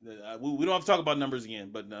 Anyway, we don't have to talk about numbers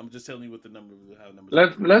again, but I'm just telling you what the number, how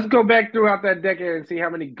numbers. Let's go back throughout that decade and see how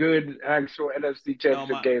many good actual NFC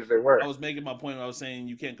Championship games there were. I was making my point. I was saying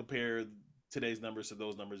you can't compare today's numbers to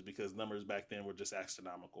those numbers because numbers back then were just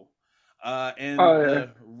astronomical. And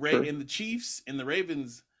the Chiefs and the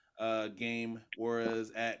Ravens game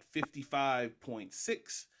was at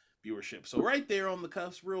 55.6 viewership. So right there on the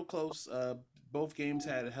cusp, real close. Both games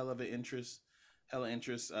had a hell of an interest, hella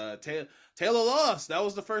interest. Taylor lost. That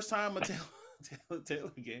was the first time a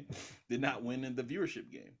Taylor game did not win in the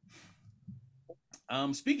viewership game.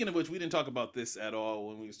 Speaking of which, we didn't talk about this at all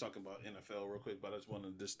when we was talking about NFL real quick, but I just want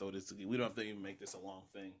to just throw this again. We don't have to even make this a long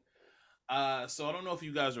thing. So I don't know if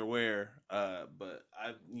you guys are aware, but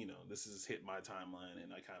this has hit my timeline,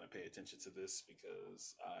 and I kind of pay attention to this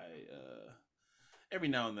because I every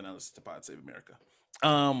now and then I listen to Pod Save America.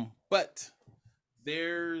 But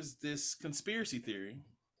there's this conspiracy theory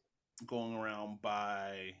going around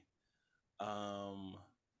by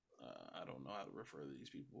I don't know how to refer to these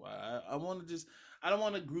people. I don't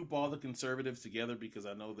want to group all the conservatives together because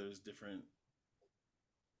I know there's different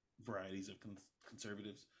varieties of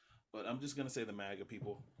conservatives, but I'm just going to say the MAGA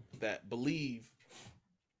people that believe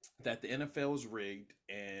that the NFL is rigged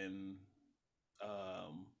and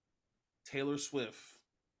Taylor Swift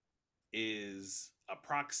is a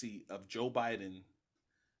proxy of Joe Biden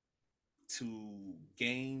to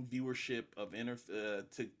gain viewership of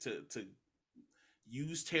to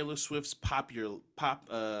use Taylor Swift's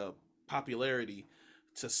popularity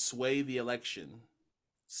to sway the election.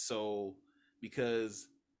 So because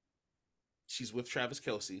she's with Travis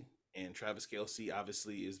Kelce, and Travis Kelce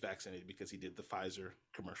obviously is vaccinated because he did the Pfizer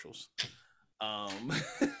commercials.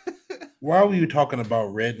 Why were you talking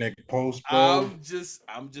about redneck post, bro?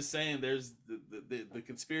 I'm just saying there's the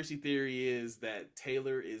conspiracy theory is that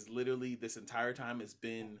Taylor is literally this entire time has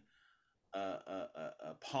been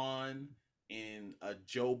a pawn in a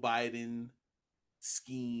Joe Biden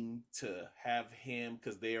scheme to have him,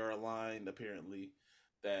 because they are aligned apparently,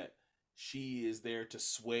 that she is there to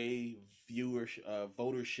sway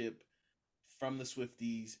votership from the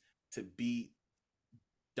Swifties to beat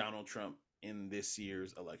Donald Trump in this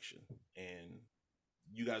year's election. And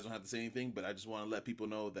you guys don't have to say anything, but I just want to let people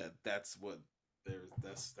know that that's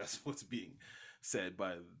what's being said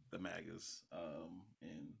by the MAGAs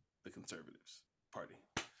and the Conservatives Party.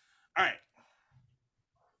 All right,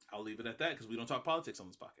 I'll leave it at that because we don't talk politics on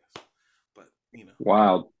this podcast. But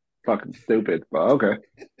wild, fucking stupid. But okay.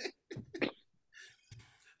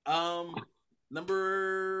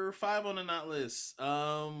 Number 5 on the not list.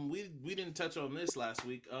 We didn't touch on this last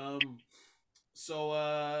week.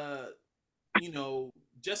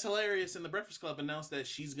 Jess Hilarious in the Breakfast Club announced that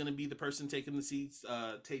she's gonna be the person taking the seats,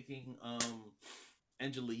 taking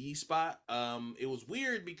Angela Yee's spot. It was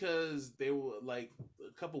weird because they were like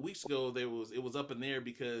a couple weeks ago. It was up in there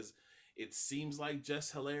because it seems like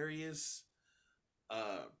Jess Hilarious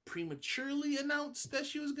prematurely announced that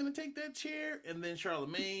she was going to take that chair, and then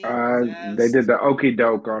Charlamagne they did the okey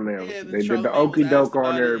doke on them. Yeah, they did the okey doke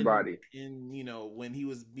on everybody. And when he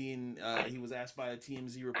was being he was asked by a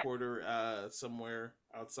TMZ reporter somewhere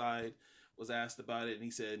outside, was asked about it, and he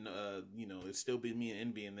said it's still been me and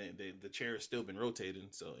Envy, and the chair has still been rotating.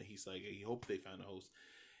 So he's like, he hoped they found a host.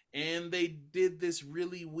 And they did this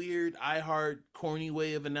really weird iHeart corny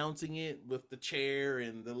way of announcing it with the chair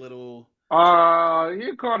and the little.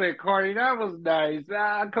 You called it corny. That was nice. Come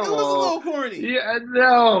on. It was a little corny. Yeah,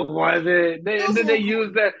 no, was it? They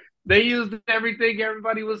used that. They used everything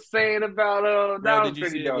everybody was saying about. Bro, did you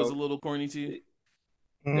see it was a little corny to you?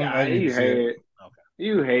 Yeah, you hate it. Okay.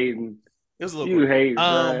 You hating. It was a little. You hating.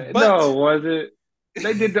 No, was it?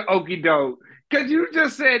 They did the okey doke. Because you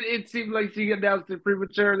just said it seemed like she announced it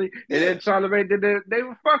prematurely, and then Charlamagne did it. They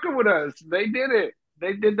were fucking with us. They did it.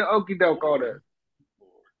 They did the okey doke on us.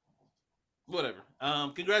 Whatever.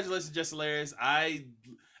 Congratulations, Jess Hilarious. I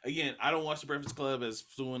don't watch the Breakfast Club as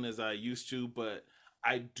fluent as I used to, but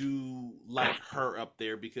I do like her up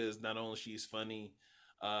there because not only she's funny,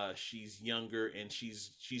 she's younger, and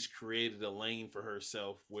she's created a lane for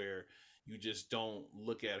herself where you just don't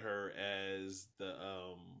look at her as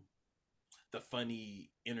the funny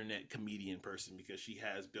internet comedian person, because she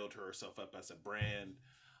has built herself up as a brand.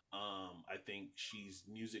 I think she's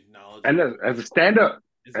music knowledgeable and as a stand-up.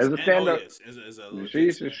 As a stand-up,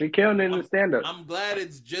 she killed it in the stand-up. I'm glad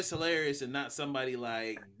it's just Hilarious and not somebody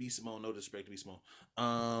like B Simone. No disrespect to B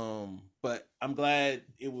Simone, but I'm glad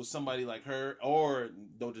it was somebody like her, or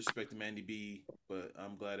no disrespect to Mandy B, but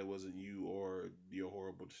I'm glad it wasn't you or Your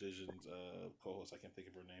Horrible Decisions co-host. I can't think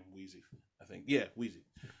of her name. Wheezy, I think. Yeah, Wheezy.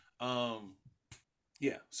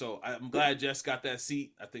 Yeah. So I'm glad Jess got that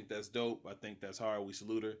seat. I think that's dope. I think that's hard. We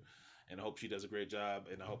salute her. And I hope she does a great job.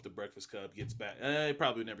 And I hope the Breakfast Club gets back. It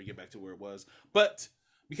probably never get back to where it was. But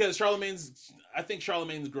because I think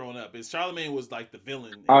Charlamagne's growing up. Charlamagne was like the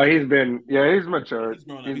villain. Oh, he's matured. He's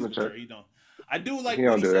grown up. He's mature. He don't. I do like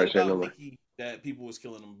what he said about Nicki, that people was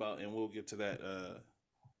killing him about. And we'll get to that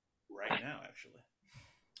right now, actually.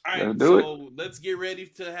 All right. Let's get ready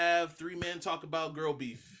to have 3 men talk about girl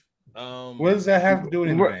beef. What does that have to do with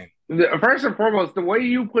anything? First and foremost, the way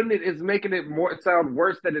you putting it is making it more sound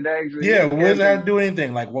worse than it actually Yeah, is. what does that have to do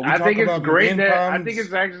anything? Like what we I talk think it's about great men that I think problems.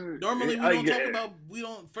 it's actually. Normally we don't talk about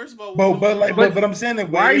first of all we But don't but talk like about but I'm saying that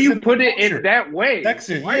why it's you in the put it culture. that way?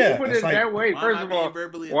 Sexist, Why you yeah. put It's it like that way? why am First I of being all,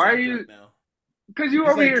 verbally why are attacked you? right now? Because you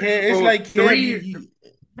it's over like here. it's Oh, like three.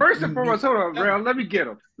 First and you foremost, hold on, Tell me. Real. Let me get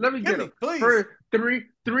him. Let me Give get me, him. please. For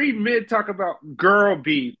three men talk about girl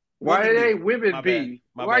beef. Why Women it beef. ain't women My bad. beef?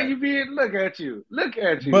 My Why bad. you being? Look at you. Look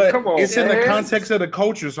at you. but Come on, it's in the man. context of the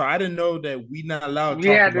culture, so I didn't know that we not allowed to We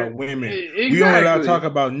talk had about to women. We only allowed to exactly. talk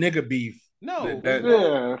about nigga beef. No, That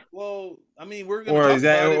Yeah. well, I mean, we're gonna talk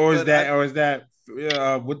about it, but is that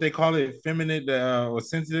what they call it, feminine or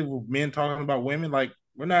sensitive with men talking about women? Like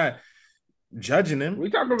we're not judging them. We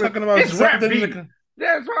talking We're about talking about it's rap something. beef.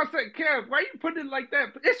 That's why I said, Kev, why you putting it like that?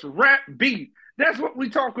 It's rap beef. That's what we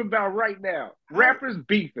talking about right now. Rappers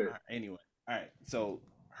beefing. anyway, all right. So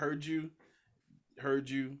heard you,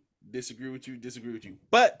 disagree with you,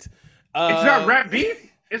 but It's not rap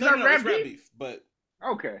beef. It's not rap it's rap beef. beef, but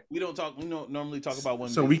Okay. we don't normally talk about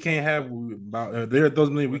women. So we can't have about there are those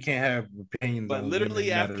we can't have opinions But on literally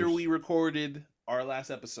women after matters. we recorded our last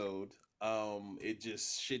episode,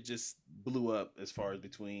 shit just blew up as far as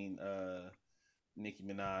between Nicki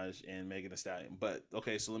Minaj and Megan Thee Stallion. But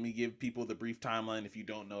okay, so let me give people the brief timeline. If you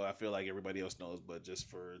don't know, I feel like everybody else knows, but just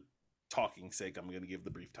for talking sake, I'm gonna give the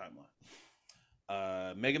brief timeline.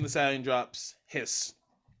 Megan Thee Stallion drops Hiss,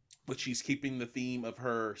 but she's keeping the theme of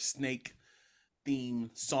her snake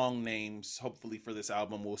theme song names. Hopefully for this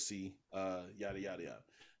album, we'll see. Yada yada yada.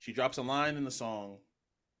 She drops a line in the song,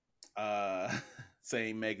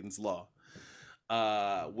 saying Megan's Law,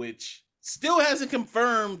 which still hasn't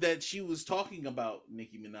confirmed that she was talking about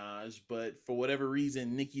Nicki Minaj, but for whatever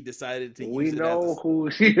reason, Nicki decided to We use it know as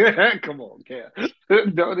who she. Come on, Kev.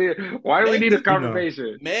 Why do we need a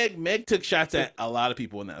confirmation? Meg took shots at a lot of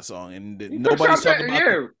people in that song, and nobody's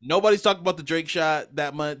talking about the Drake shot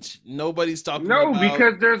that much. Nobody's talking about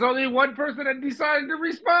because there's only one person that decided to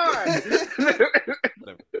respond.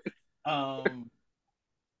 Whatever.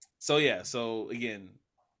 So again,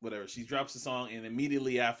 whatever. She drops the song, and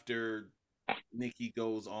immediately after, Nicki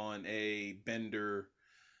goes on a Bender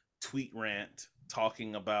tweet rant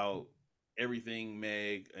talking about everything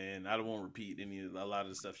Meg, and I don't want to repeat a lot of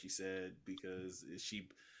the stuff she said, because she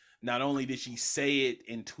not only did she say it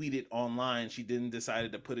and tweet it online, she then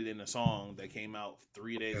decided to put it in a song that came out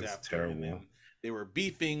 3 days after. Terrible. And then they were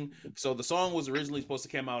beefing. So the song was originally supposed to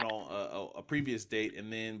come out on a previous date,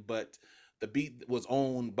 but the beat was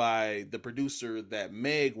owned by the producer that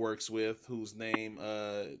Meg works with, whose name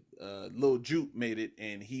Lil Juke made it,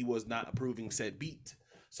 and he was not approving said beat.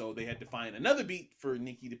 So they had to find another beat for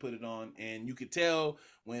Nicki to put it on, and you could tell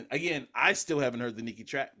when, again, I still haven't heard the Nicki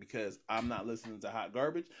track because I'm not listening to Hot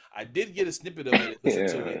Garbage. I did get a snippet of it, listen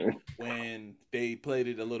to it when they played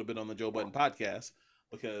it a little bit on the Joe Budden podcast,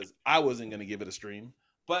 because I wasn't going to give it a stream,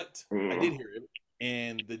 but I did hear it,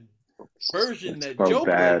 and the version that Joe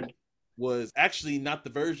played was actually not the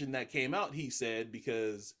version that came out, he said,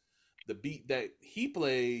 because the beat that he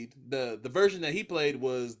played, the version that he played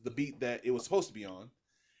was the beat that it was supposed to be on,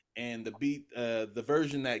 and the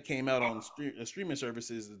version that came out on streaming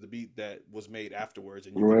services is the beat that was made afterwards.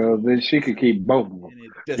 And then she could keep both of them.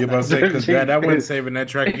 Yeah, but I say, because that wasn't saving that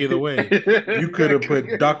track either way. You could have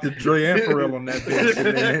put Dr. Dre and Pharrell on that bitch,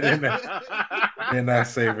 and not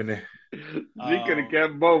saving it. She could have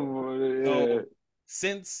kept both of them. So,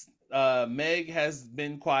 since Meg has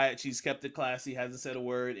been quiet, she's kept it classy, hasn't said a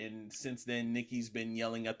word, and since then Nicki's been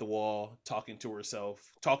yelling at the wall, talking to herself,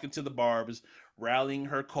 talking to the barbs, rallying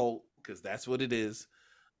her cult, because that's what it is.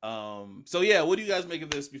 So yeah, what do you guys make of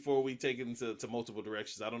this before we take it into multiple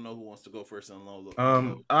directions? I don't know who wants to go first and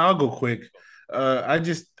I'll go quick. I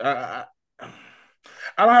don't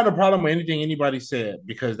have a problem with anything anybody said,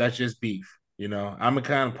 because that's just beef. You know, I'm a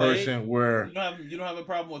kind of person where you don't have a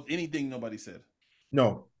problem with anything nobody said.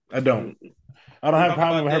 No, I don't. I don't have a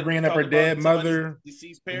problem with her bringing up her dead mother.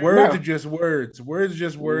 Words are just words. Words are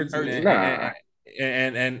just words. And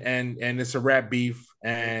it's a rap beef.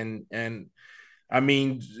 And I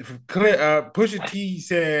mean, Pusha T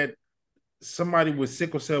said somebody with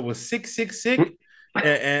sickle cell was sick.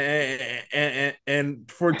 And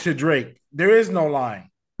to Drake, there is no line.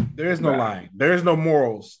 There is no line. There is no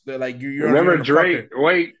morals. They're like you're remember Drake.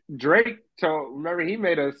 Wait, Drake told. Remember he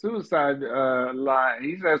made a suicide lie.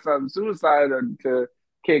 He said something suicide to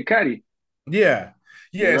Kid Cudi. Yeah,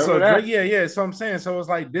 Yeah, so Drake, yeah. So I'm saying, so it's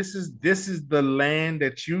like this is the land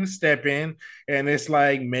that you step in, and it's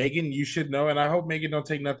like Megan, you should know, and I hope Megan don't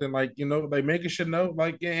take nothing like like Megan should know,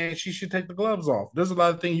 like, and she should take the gloves off. There's a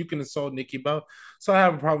lot of things you can insult Nicki about, so I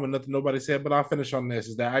have a problem with nothing nobody said. But I'll finish on this: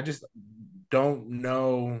 is that I just don't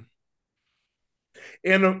know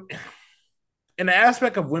in a, in the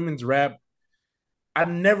aspect of women's rap. I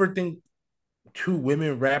never think two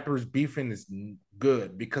women rappers beefing is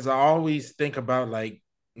good because I always think about like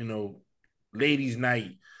ladies'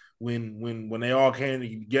 night when they all came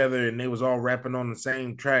together and they was all rapping on the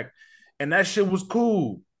same track, and that shit was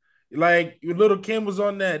cool. Like Little Kim was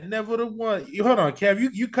on that. Never the one. Hold on, Kev.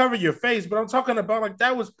 You cover your face, but I'm talking about like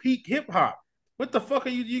that was peak hip hop. What the fuck are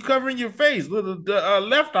you covering your face? Little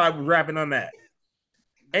Left Eye was rapping on that.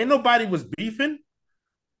 Ain't nobody was beefing.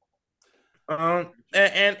 And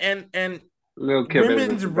Lil Kim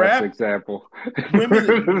women's is the rap best example.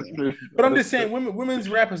 But I'm just saying, women's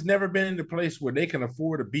rap has never been in the place where they can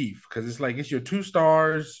afford a beef because it's like it's your two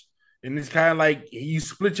stars, and it's kind of like you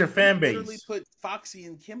split your fan base. Literally put Foxy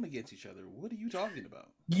and Kim against each other. What are you talking about?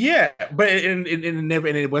 Yeah, but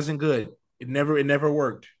it wasn't good. It never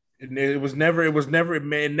worked. It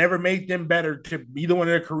never made them better to either one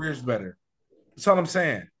of their careers better. That's all I'm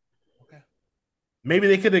saying. Maybe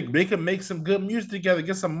they could make some good music together,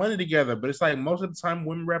 get some money together, but it's like most of the time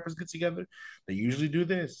women rappers get together, they usually do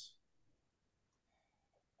this.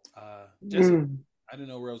 Jesse, I didn't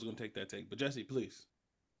know where I was going to take that take, but Jesse, please.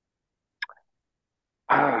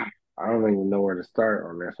 I don't even know where to start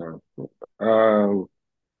on this one.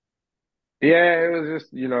 Yeah, it was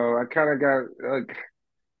just I kind of got like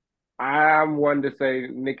I'm one to say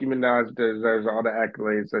Nicki Minaj deserves all the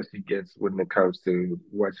accolades that she gets when it comes to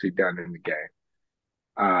what she done in the game.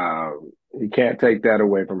 You can't take that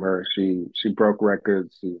away from her. She broke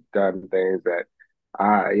records. She's done things that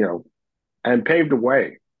and paved the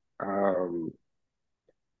way. And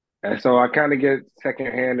so I kind of get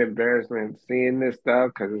secondhand embarrassment seeing this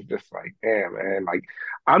stuff because it's just like, damn, man, like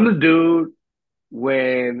I'm the dude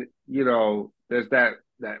when there's that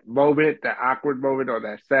moment, that awkward moment, or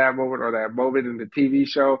that sad moment, or that moment in the TV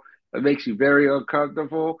show that makes you very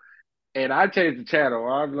uncomfortable. And I changed the channel.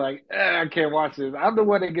 I'm like, I can't watch this. I'm the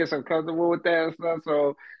one that gets uncomfortable with that and stuff.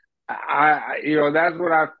 So that's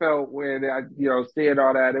what I felt when I, seeing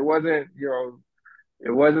all that. It wasn't,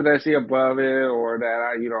 it wasn't that she above it or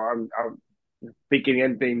that I'm thinking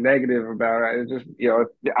anything negative about it. It's just,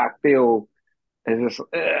 I feel it's just,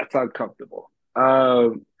 it's uncomfortable.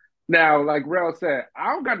 Now, like Rel said,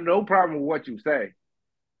 I don't got no problem with what you say.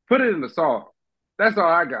 Put it in the song. That's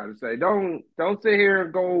all I got to say. Don't sit here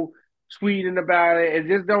and go tweeting about it. It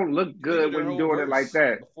just don't look good when you're doing it like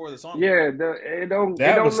that. Before the song, it don't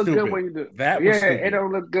look good when you do. It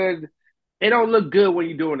don't look good. It don't look good when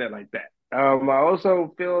you're doing it like that. I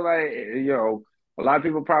also feel like a lot of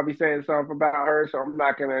people probably saying something about her, so I'm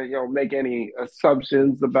not gonna make any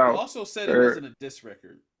assumptions about. You also said it wasn't a diss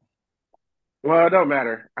record. Well, it don't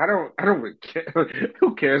matter. I don't really care.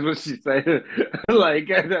 Who cares what she said? Like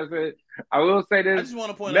that's it. I will say this. I just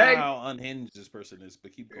want to point out how unhinged this person is,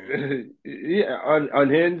 but keep going. Yeah,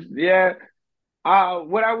 unhinged. Yeah.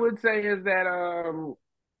 What I would say is that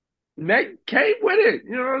Meg came with it.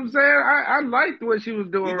 You know what I'm saying? I liked what she was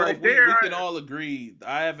doing there. We can all agree.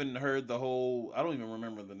 I haven't heard the whole. I don't even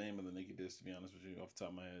remember the name of the Nicki diss, to be honest with you, off the top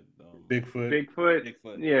of my head.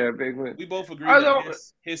 Bigfoot. Yeah, Bigfoot. We both agree that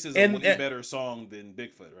Hiss is a way better song than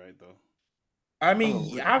Bigfoot, right? Though. I mean,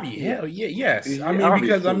 yes. I mean,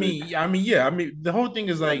 because the whole thing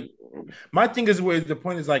is like, my thing is where the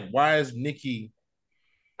point is like, why is Nicki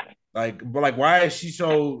why is she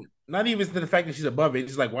so? Not even the fact that she's above it.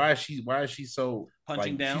 It's like why is she so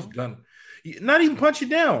punching down? She's done. Not even punch it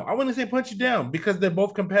down. I wouldn't say punch it down because they're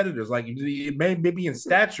both competitors. Like maybe in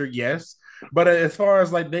stature, yes, but as far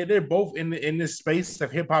as like they're both in this space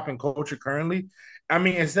of hip hop and culture currently. I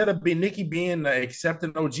mean, instead of Nicki being the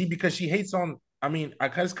accepted OG because she hates on. I mean, I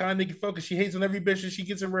kind of Nicki focus. She hates on every bitch that she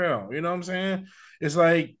gets around. You know what I'm saying? It's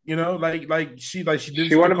like she did.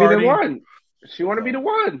 She want to be the one. She want to be the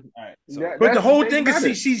one. All right. So, but the whole thing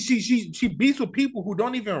is she beats with people who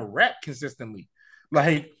don't even rap consistently.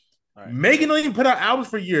 Like Megan don't even put out albums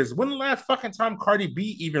for years. When the last fucking time Cardi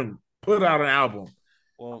B even put out an album?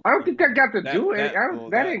 Well, I don't think that got to do it.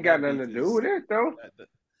 That ain't got nothing to do with it though.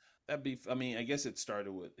 That beef. I mean, I guess it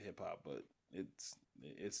started with hip hop, but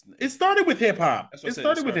it started with hip hop. It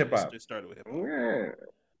started with hip hop. It started with hip hop.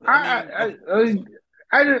 Yeah.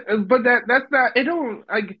 But that's not. It don't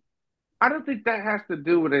like. I don't think that has to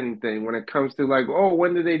do with anything when it comes to like, oh,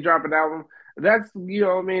 when did they drop an album? That's I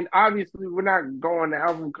mean, obviously we're not going to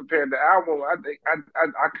album compared to album. I think I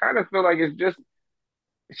kind of feel like it's just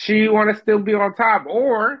she want to still be on top,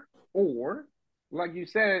 or like you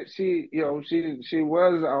said, she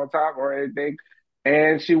was on top or anything,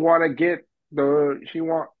 and she want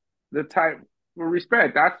the type of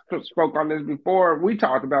respect. Spoke on this before. We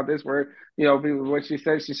talked about this where when she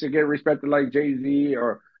said she should get respected like Jay-Z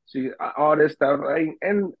or she all this stuff,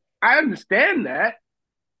 and I understand that,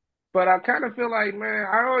 but I kind of feel like, man,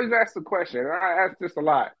 I always ask the question. And I ask this a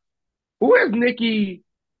lot. Who is Nicki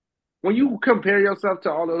when you compare yourself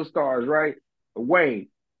to all those stars, right? Wayne,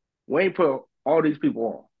 Wayne put all these people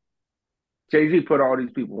on. Jay Z put all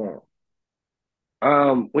these people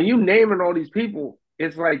on. When you naming all these people,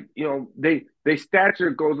 it's like they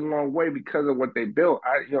stature goes a long way because of what they built.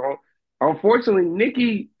 Unfortunately,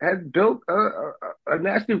 Nicki has built a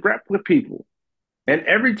nasty rep with people. And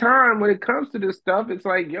every time when it comes to this stuff, it's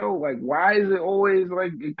like, like why is it always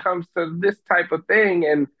like it comes to this type of thing?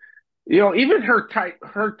 And even her type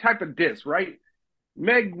of diss, right?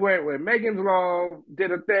 Meg went with Megan's Law,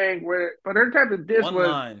 did a thing where, but her type of diss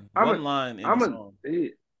was, one line in the song,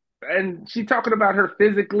 and she talking about her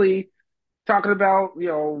physically, talking about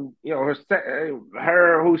her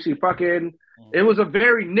who she fucking. It was a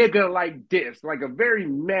very nigga like diss, like a very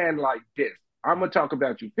man like diss. I'm gonna talk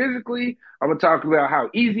about you physically. I'm gonna talk about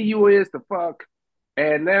how easy you is to fuck,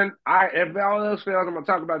 and then if all else fails, I'm gonna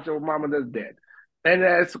talk about your mama that's dead, and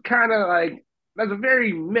that's kind of like that's a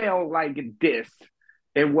very male like diss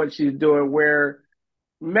in what she's doing. Where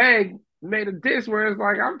Meg made a diss where it's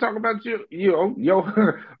like I'm talking about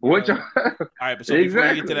what all right, but so exactly. Before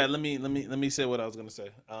you get to that, let me say what I was gonna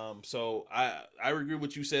say. So I agree with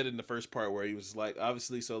what you said in the first part where he was like,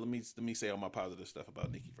 obviously. So let me say all my positive stuff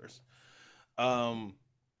about Nicki first.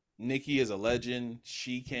 Nicki is a legend.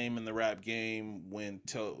 She came in the rap game when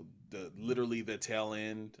literally the tail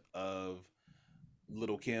end of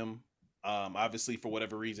Little Kim. Obviously for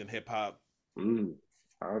whatever reason, hip hop.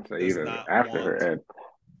 I would say even after her end.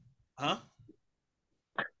 Huh?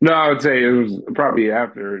 No, I would say it was probably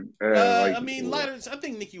after. I mean, Lighters. I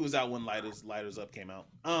think Nicki was out when Lighters Up came out.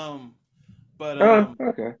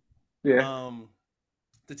 Okay, yeah.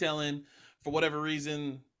 The tail end, for whatever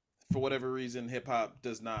reason, hip hop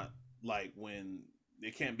does not like when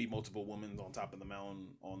there can't be multiple women on top of the mountain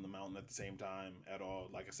at the same time at all.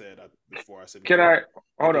 Like I said before,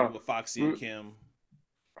 hold on with Foxy and Kim.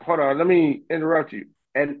 Hold on, let me interrupt you.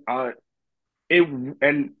 And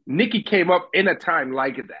Nicki came up in a time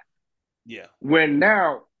like that. Yeah. When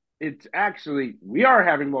now it's actually we are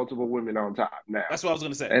having multiple women on top now. That's what I was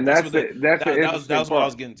gonna say. And that was what I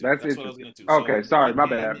was getting to. That's what I was getting to. Okay, sorry, my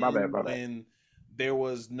bad. When there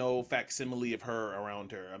was no facsimile of her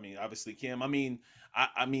around her. I mean, obviously Kim. I mean,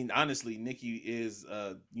 honestly, Nicki is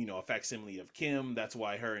a facsimile of Kim. That's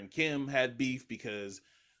why her and Kim had beef, because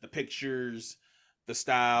the pictures, the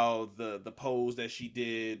style, the pose that she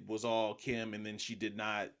did was all Kim, and then she did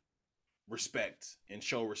not respect and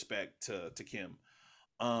show respect to Kim.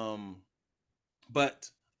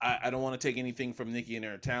 But I don't want to take anything from Nicki and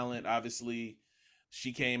her talent. Obviously,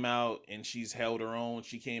 she came out and she's held her own.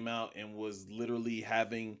 She came out and was literally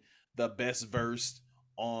having the best verse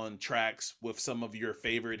on tracks with some of your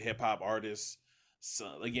favorite hip hop artists.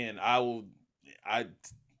 So again, I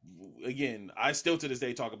still to this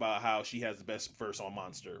day talk about how she has the best verse on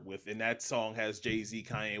Monster and that song has Jay-Z,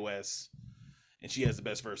 Kanye West, and she has the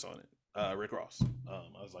best verse on it. Rick Ross. I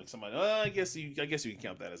was like, somebody, I guess you can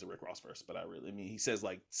count that as a Rick Ross verse, but he says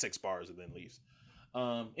like 6 bars and then leaves.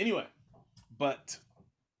 Anyway, but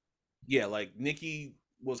yeah, like Nicki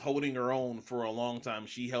was holding her own for a long time.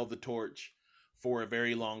 She held the torch for a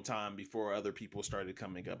very long time before other people started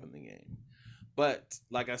coming up in the game. But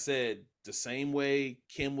like I said, the same way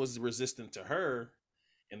Kim was resistant to her,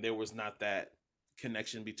 and there was not that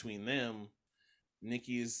connection between them,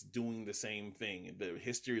 Nicki is doing the same thing. The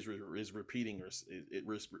history is repeating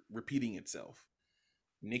itself.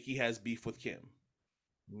 Nicki has beef with Kim.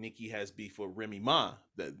 Nicki has beef with Remy Ma.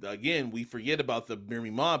 Again, we forget about the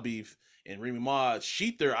Remy Ma beef, and Remy Ma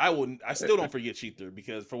Sheether. I still don't forget Sheether,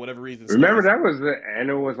 because for whatever reason. Remember that was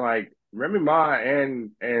and it was like Remy Ma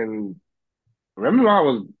and Remy Ma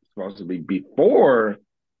was supposed to be before.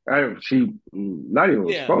 She not even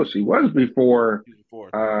was supposed. She was before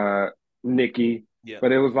Nicki. Yeah.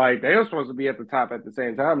 But it was like they were supposed to be at the top at the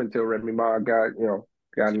same time until Remy Ma got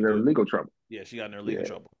in her legal trouble. Yeah, she got in her legal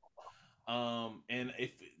trouble. And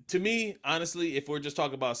to me, honestly, if we're just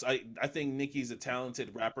talking about, I think Nicki's a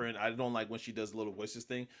talented rapper, and I don't like when she does the little voices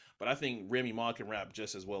thing, but I think Remy Ma can rap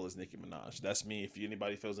just as well as Nicki Minaj. That's me. If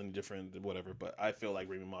anybody feels any different, whatever. But I feel like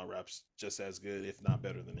Remy Ma raps just as good, if not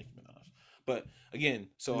better, than Nicki Minaj. But again,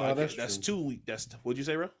 that's two. What'd you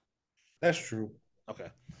say, bro? That's true.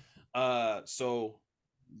 Okay. So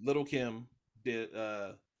Little Kim did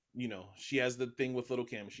she has the thing with Little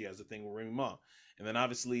Kim, she has the thing with Remy Ma, and then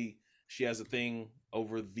obviously she has a thing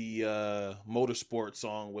over the Motorsport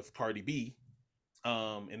song with Cardi B.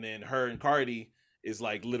 And then her and Cardi is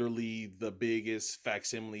like literally the biggest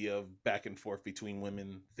facsimile of back and forth between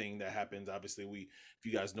women thing that happens. Obviously, if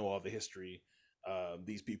you guys know all the history,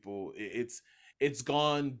 these people, it's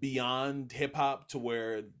gone beyond hip hop to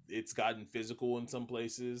where it's gotten physical in some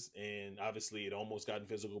places, and obviously it almost gotten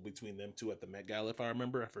physical between them two at the Met Gala, if I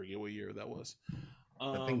remember. I forget what year that was.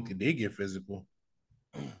 I think they did get physical.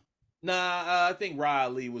 Nah, I think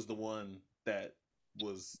Riley was the one that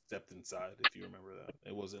was stepped inside, if you remember that.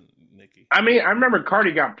 It wasn't Nikki. I mean, I remember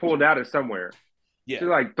Cardi got pulled out of somewhere. Yeah, she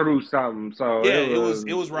like threw something. So yeah, it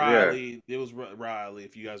was Riley. Yeah. It was Riley.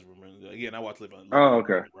 If you guys remember, again, I watched Live on. Oh,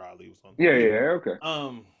 okay. Riley was on. Yeah, okay.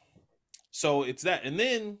 So it's that, and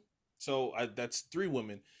then that's 3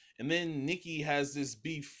 women, and then Nikki has this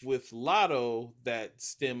beef with Lotto that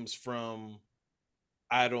stems from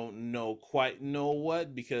I don't quite know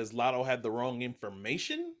what, because Lotto had the wrong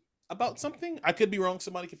information about something. I could be wrong.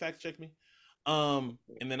 Somebody can fact check me. And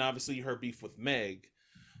then obviously her beef with Meg.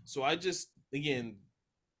 So I just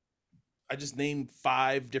named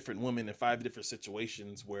 5 different women in 5 different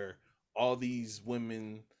situations where all these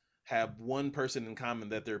women have one person in common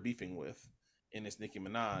that they're beefing with, and it's Nicki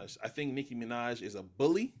Minaj. I think Nicki Minaj is a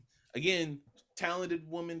bully. Again, talented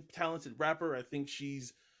woman, talented rapper. I think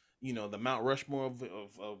she's, the Mount Rushmore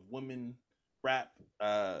of women rap.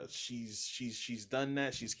 She's done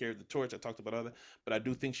that. She's carried the torch. I talked about all that, but I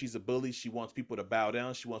do think she's a bully. She wants people to bow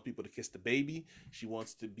down. She wants people to kiss the baby. She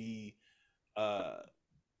wants to be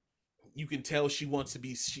you can tell she wants to be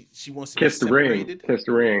kiss the separated. Kiss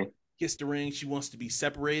the ring. She wants to be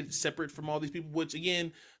separate from all these people, which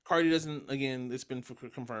again, Cardi doesn't. Again, it's been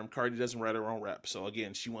confirmed. Cardi doesn't write her own rap, so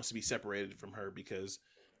again, she wants to be separated from her because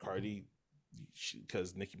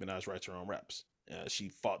Nicki Minaj writes her own raps. She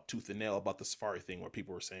fought tooth and nail about the Safari thing where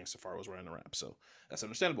people were saying Safari was writing a rap, so that's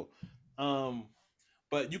understandable.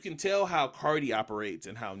 But you can tell how Cardi operates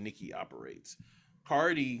and how Nicki operates.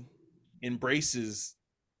 Cardi embraces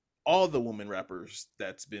all the woman rappers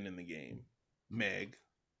that's been in the game. Meg,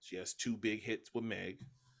 she has 2 big hits with Meg.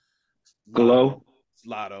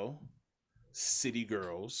 Lotto, City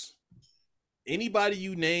Girls. Anybody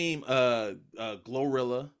you name,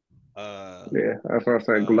 Glorilla. Yeah, that's what I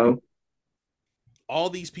said. Glow. All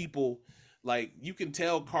these people, like, you can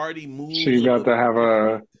tell Cardi moves. She's about to have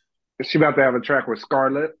a track with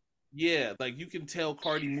Scarlett. Yeah, like you can tell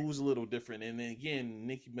Cardi moves a little different. And then again,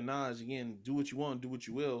 Nicki Minaj, again, do what you want, do what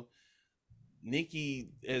you will.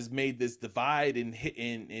 Nicki has made this divide in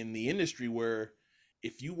the industry where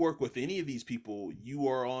if you work with any of these people, you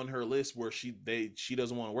are on her list where she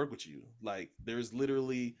doesn't want to work with you. Like, there's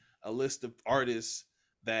literally a list of artists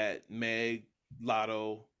that Meg,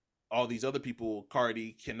 Lotto, all these other people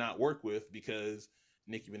Cardi cannot work with because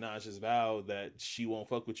Nicki Minaj has vowed that she won't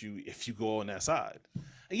fuck with you if you go on that side.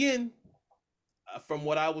 Again, from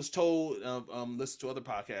what I was told, listen to other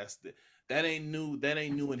podcasts, that ain't new. That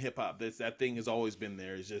ain't new in hip hop. That thing has always been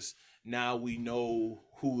there. It's just now we know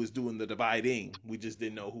who is doing the dividing. We just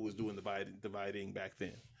didn't know who was doing the dividing back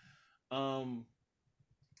then.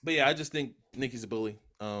 But yeah, I just think Nicki's a bully.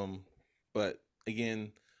 But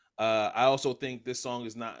again, I also think this song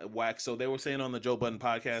is not whack. So they were saying on the Joe Budden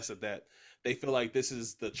podcast that they feel like this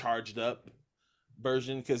is the charged up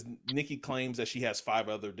version because Nicki claims that she has 5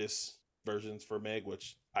 other diss versions for Meg,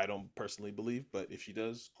 which I don't personally believe, but if she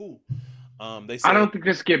does, cool. They say, I don't think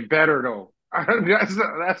this get better though.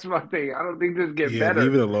 That's my thing. I don't think this get better.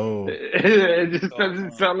 Leave it alone. It just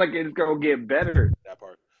doesn't sound like it's gonna get better. That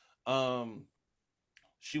part.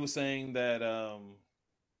 She was saying that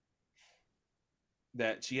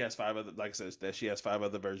that she has 5 other, like I said, that she has 5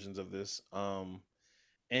 other versions of this.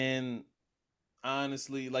 And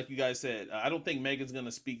honestly, like you guys said, I don't think Megan's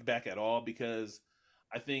gonna speak back at all because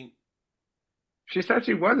I think she said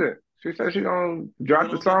she wasn't. She said she's gonna drop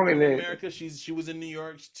the song and then America. She was in New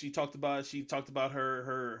York. She talked about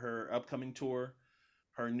her upcoming tour,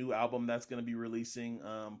 her new album that's gonna be releasing.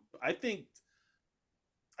 I think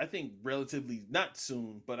relatively not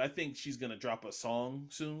soon, but I think she's gonna drop a song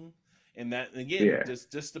soon. And that again,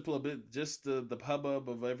 just to pull a bit, just the hubbub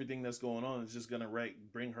of everything that's going on is just gonna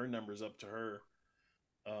bring her numbers up to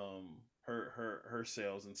her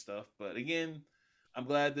sales and stuff. But again, I'm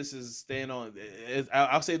glad this is staying on.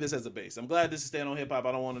 I'll say this as a base. I'm glad this is staying on hip hop.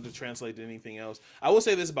 I don't want it to translate to anything else. I will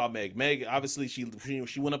say this about Meg. Meg, obviously, she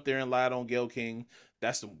went up there and lied on Gayle King.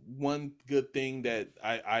 That's the one good thing that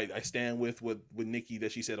I stand with Nicki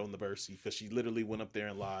that she said on the verse because she literally went up there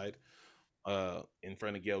and lied. in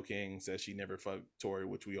front of Gayle King, says she never fucked Tori,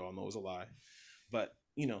 which we all know is a lie. But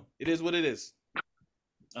it is what it is.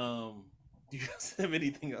 Do you guys have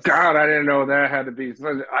anything else? God, I didn't know that had to be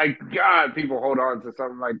such. God, people hold on to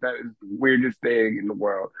something like that. It's the weirdest thing in the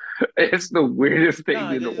world. It's the weirdest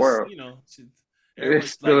thing in the world.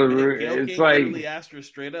 It's like literally asked her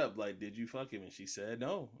straight up, like, "Did you fuck him?" And she said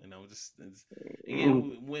no. And I was just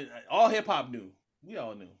when all hip hop knew, we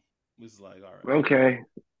all knew. It was like, all right, okay,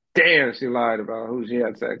 damn, she lied about who she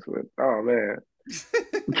had sex with. Oh man,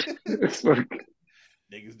 it's like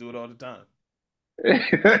niggas do it all the time.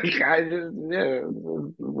 It's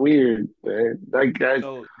weird, man.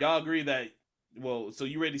 So y'all agree that? Well, so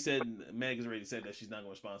you already said Meg has already said that she's not going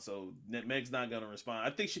to respond. So Meg's not going to respond.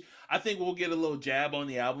 I think we'll get a little jab on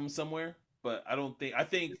the album somewhere, but I don't think. I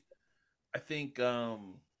think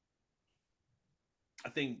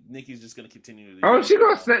Nicki's just going to continue to. She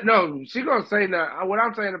gonna say no. She gonna say that. What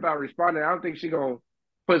I'm saying about responding, I don't think she gonna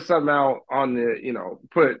put something out on the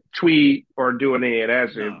put tweet or do any of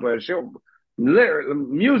that shit. But she'll. Literally,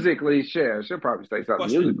 musically, she'll probably say something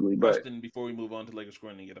musically. Question before we move on to Lakers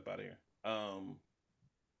scoring and get up out of here.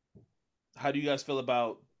 How do you guys feel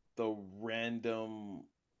about the random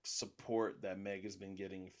support that Meg has been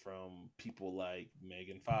getting from people like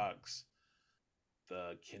Megan Fox,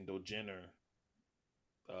 the Kendall Jenner?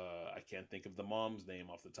 I can't think of the mom's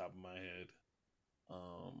name off the top of my head.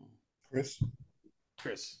 Chris.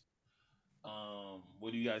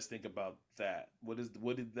 What do you guys think about that? What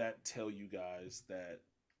did that tell you guys, that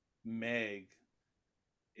Meg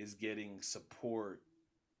is getting support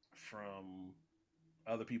from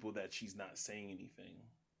other people that she's not saying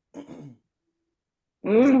anything?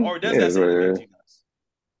 Or does that say anything to you guys?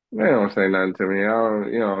 They don't say nothing to me. I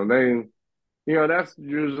don't, that's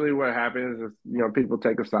usually what happens is, people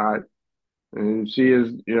take a side. And she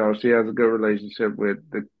is, she has a good relationship with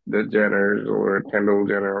the Jenners or Kendall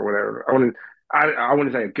Jenner or whatever. I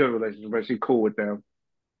wouldn't say a good relationship, but she's cool with them.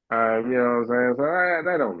 You know what I'm saying? So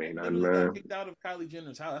that don't mean nothing, man. Got kicked out of Kylie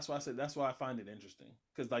Jenner's house. That's why I said. That's why I find it interesting,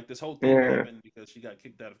 because like this whole thing happened because she got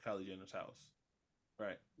kicked out of Kylie Jenner's house,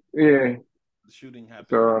 right? Yeah. The shooting happened.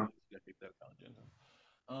 So she got kicked out of Kylie Jenner.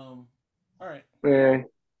 All right. Yeah.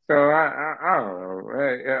 So I don't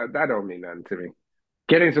know. That don't mean nothing to me.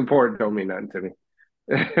 Getting support don't mean nothing to me.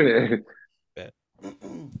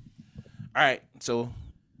 All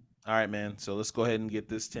right, man. So let's go ahead and get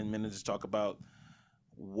this 10 minutes to talk about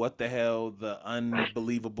what the hell the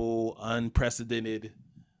unbelievable, unprecedented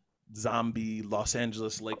zombie Los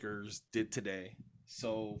Angeles Lakers did today.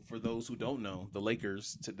 So for those who don't know, the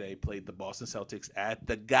Lakers today played the Boston Celtics at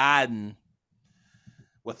the Garden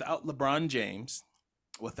without LeBron James,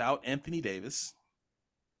 without Anthony Davis,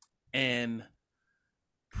 and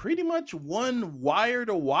pretty much won wire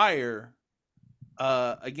to wire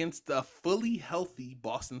against a fully healthy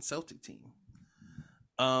Boston Celtic team.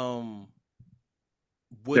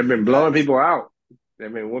 They've been blowing people out.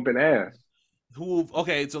 They've been whooping ass.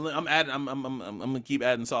 Okay, so I'm gonna keep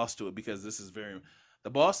adding sauce to it, because this is the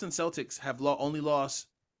Boston Celtics have only lost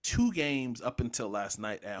 2 games up until last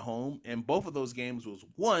night at home, and both of those games was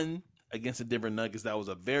one against the Denver Nuggets. That was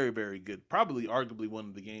a very, very good, probably arguably one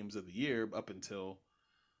of the games of the year up until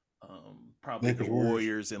probably Lakers, the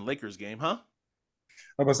Warriors and Lakers game, huh?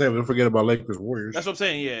 I'm about to say, don't forget about Lakers Warriors. That's what I'm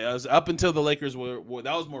saying. Yeah, up until the Lakers were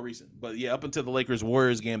that was more recent, but yeah, up until the Lakers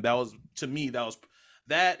Warriors game, that was, to me,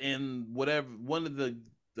 that and whatever one of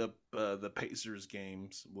the Pacers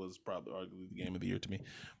games was probably arguably the game of the year to me,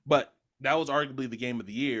 but that was arguably the game of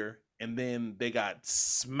the year. And then they got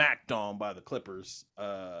smacked on by the Clippers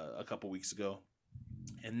a couple weeks ago,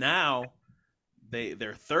 and now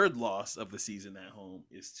their third loss of the season at home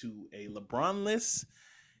is to a LeBron-less,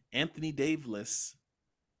 Anthony Davis-less,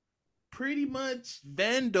 pretty much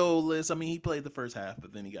Vando-less. I mean, he played the first half,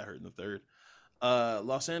 but then he got hurt in the third.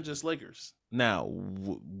 Los Angeles Lakers. Now,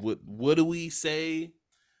 what do we say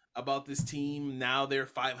about this team? Now they're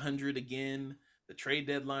 500 again. The trade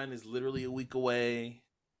deadline is literally a week away.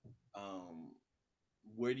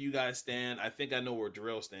 Where do you guys stand? I think I know where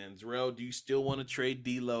Jarrell stands. Jarrell, do you still want to trade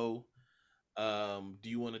D'Lo? Do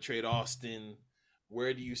you want to trade Austin?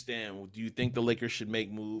 Where do you stand? Do you think the Lakers should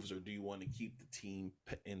make moves, or do you want to keep the team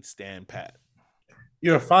and stand pat?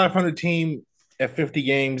 You're a 500 team at 50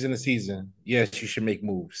 games in the season. Yes, you should make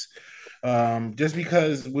moves. Just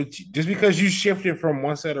because you shifted from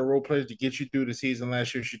one set of role players to get you through the season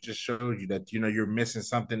last year, should just showed you that you're missing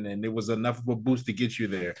something, and it was enough of a boost to get you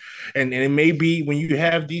there. And it may be, when you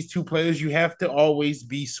have these 2 players, you have to always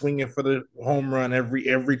be swinging for the home run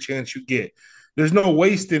every chance you get. There's no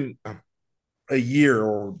wasting a year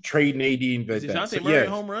or trading AD and like that. Is DeJounte Murray a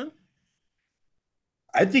home run?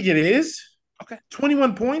 I think it is. Okay.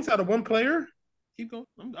 21 points out of one player. Keep going.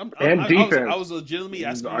 Defense. I was legitimately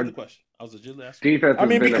asking you the question. I was legitimately asking. Defense. I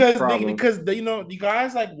mean, been because the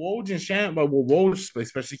guys like Woj and Sham, but Woj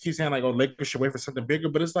especially keep saying like, "Oh, Lakers should wait for something bigger,"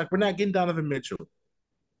 but it's like we're not getting Donovan Mitchell.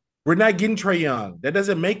 We're not getting Trae Young. That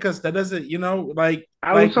doesn't make us. That doesn't, I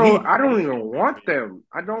don't even want them.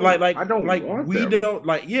 I don't want we them. don't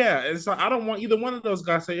like. Yeah, it's like I don't want either one of those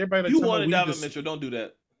guys. So everybody, You wanted Donovan Mitchell. Don't do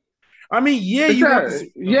that. I mean, yeah, you want to.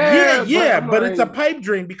 Yeah, but it's a pipe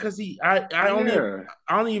dream because I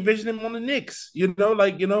only envision him on the Knicks.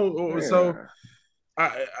 So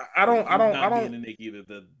I don't being a Knick either.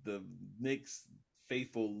 The Knicks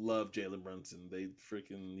faithful love Jalen Brunson. They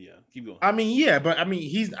freaking keep going. I mean, yeah, but I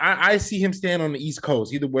mean, I see him stand on the East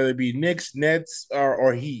Coast, either whether it be Knicks, Nets,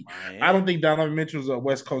 or Heat. I don't think Donovan Mitchell's a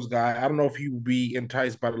West Coast guy. I don't know if he would be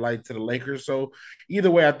enticed by the light to the Lakers. So either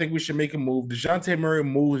way, I think we should make a move. DeJounte Murray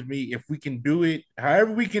moves me if we can do it.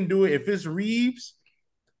 However we can do it. If it's Reeves,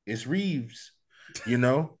 it's Reeves.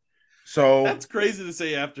 So that's crazy to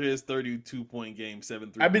say after his 32-point game,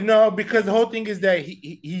 7-3. I mean, no, because the whole thing is that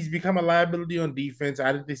he's become a liability on defense.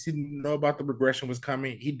 I didn't know about the regression was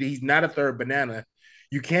coming. He's not a third banana.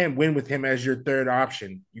 You can't win with him as your third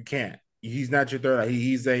option. You can't. He's not your third.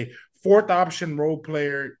 He's a fourth option role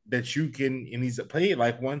player that you can, and he's played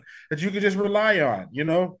like one that you can just rely on.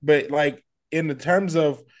 But like in the terms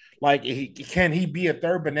of like, can he be a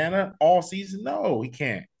third banana all season? No, he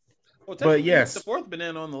can't. Well, but yes, the fourth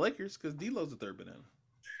banana on the Lakers because D'Lo's the third banana.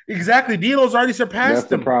 Exactly, D'Lo's already surpassed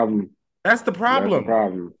them. That's the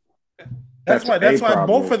problem. That's why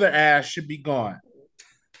both of their ass should be gone.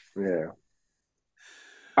 Yeah.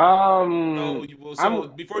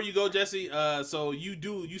 So before you go, Jesse, so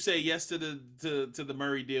you say yes to the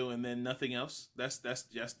Murray deal and then nothing else. That's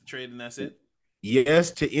just the trade and that's it. Yes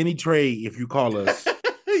to any trade if you call us.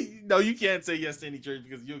 No, you can't say yes to any trade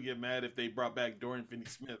because you'll get mad if they brought back Dorian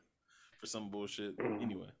Finney-Smith for some bullshit.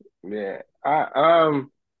 Anyway. Yeah.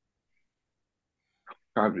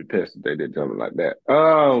 I'd be pissed if they did something like that.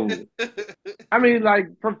 I mean,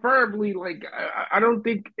 like, preferably, like, I don't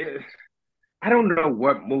think I don't know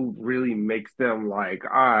what move really makes them like,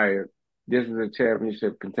 all right, this is a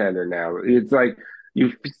championship contender now. It's like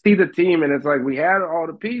you see the team and it's like we had all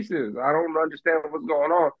the pieces. I don't understand what's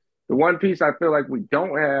going on. The one piece I feel like we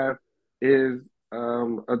don't have is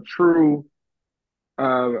a true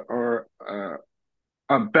or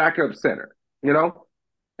a backup center,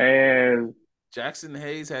 and Jackson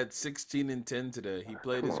Hayes had 16 and 10 today. He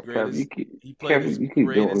played his greatest. You keep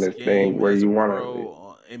doing this thing where you want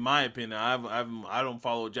to. In my opinion, I don't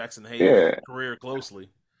follow Jackson Hayes' career closely,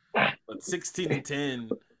 but 16 and 10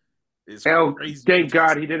 is crazy. Thank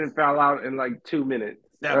God he didn't foul out in like 2 minutes.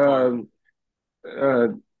 That part.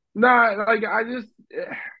 Like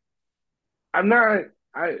I'm not.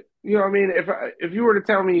 I mean, if you were to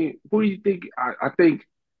tell me who do you think, I think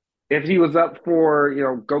if he was up for,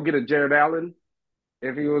 go get a Jared Allen.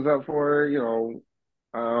 If he was up for,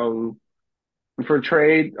 for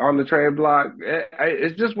trade on the trade block,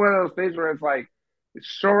 it's just one of those things where it's like,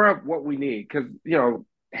 shore up what we need. Because,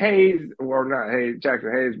 Hayes, or not Hayes,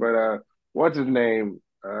 Jackson Hayes, but what's his name?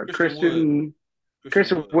 Christian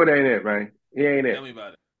Wood ain't it, man. He ain't it. Tell me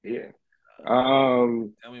about it. Yeah. Tell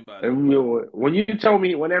me about it. When you told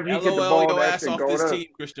me whenever you get the ball, your ass off this team,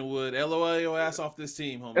 Christian Wood. LOL your ass off this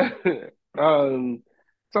team, homie.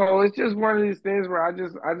 So it's just one of these things where I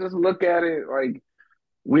just look at it like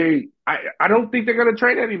I don't think they're gonna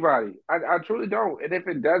trade anybody. I truly don't. And if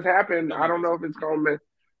it does happen, I don't know if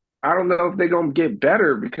they're gonna get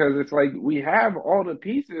better because it's like we have all the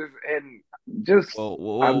pieces and just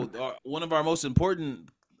one of our most important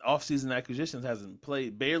offseason acquisitions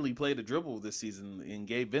barely played a dribble this season in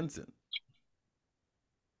Gabe Vincent.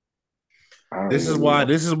 This is why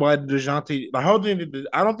DeJounte. The whole thing.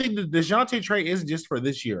 I don't think the DeJounte trade is just for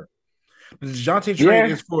this year. The DeJounte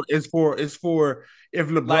trade is for if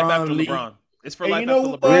LeBron. It's for life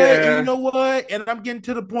after LeBron. And you know what? And I'm getting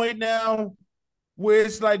to the point now where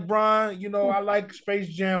it's like, Bron, I like Space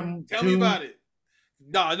Jam. Tell me about it.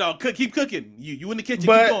 No, keep cooking. You in the kitchen.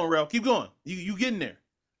 Keep going, Rel. Keep going. You getting there.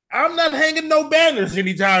 I'm not hanging no banners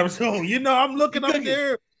anytime soon. I'm looking up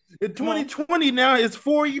there. In 2020 now, it's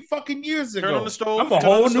 4 fucking years ago. Turn on the stove. I'm a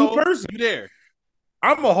whole new person. You there?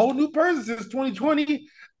 I'm a whole new person since 2020.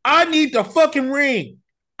 I need the fucking ring.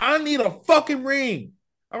 I need a fucking ring.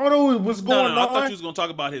 I don't know what's going on. I thought you was going to talk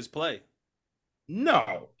about his play.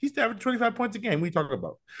 No, he's averaging 25 points a game. We talking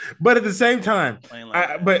about, but at the same time,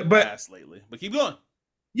 but lately. But keep going.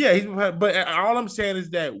 Yeah, but all I'm saying is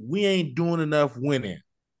that we ain't doing enough winning.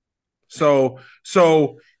 So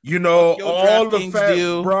all the DraftKings fat deal. Braun, Fuck your all the DraftKings fat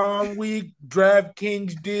deal. Braun week,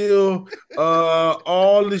 DraftKings deal,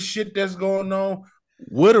 all the shit that's going on.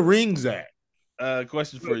 Where the rings at?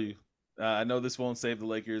 Question for you. I know this won't save the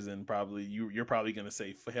Lakers, and probably you're probably gonna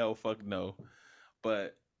say hell, fuck no.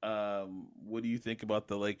 But what do you think about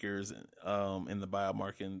the Lakers in the buyout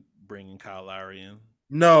market bringing Kyle Lowry in?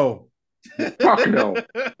 No. Fuck no.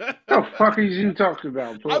 The fuck is you talking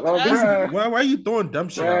about? Why are you throwing dumb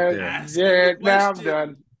shit out there? Yeah, now I'm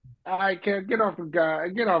done. I can't get off the guy.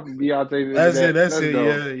 Get off of Beyonce's That's internet. it. That's Let's it.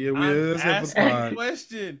 go. Yeah. I'm asking a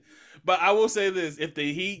question, but I will say this: if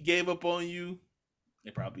the Heat gave up on you,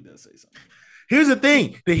 it probably does say something. Here's the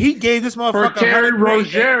thing: the Heat gave this motherfucker For Terry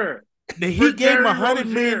Rozier. The Heat gave him $100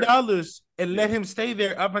 million and let him stay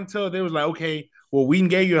there up until they was like, okay, well, we can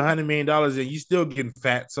give you $100 million and you still getting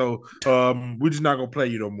fat, so we're just not gonna play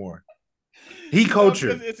you no more. He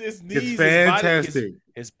culture. It's fantastic.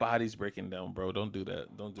 His body's breaking down, bro. Don't do that.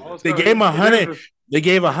 Don't do that. They gave him 100. They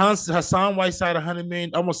gave Hassan Whiteside $100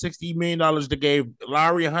 million, almost $60 million. They gave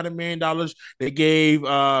Lowry $100 million. They gave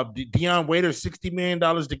Dion Waiters $60 million.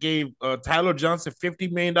 They gave Tyler Johnson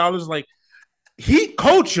 $50 million. Like Heat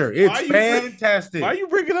culture, it's fantastic. Why are you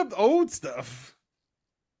bringing up the old stuff?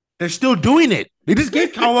 They're still doing it. They just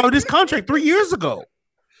gave Kyle Lowry this contract 3 years ago.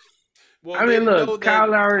 Well, I mean, look, Kyle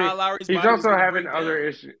Lowry, he's also having other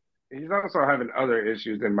issues. He's also having other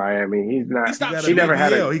issues in Miami. He's not. He never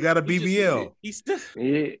had a. He got a BBL. He's still.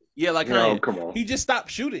 Yeah, like come on. He just stopped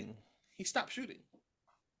shooting. He stopped shooting.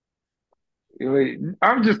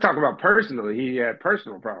 I'm just talking about personally. He had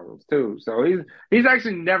personal problems too, so he's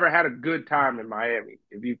actually never had a good time in Miami.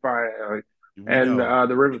 If you find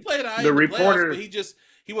the reporter, but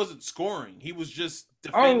he wasn't scoring. He was just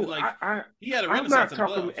defending. He had a renaissance.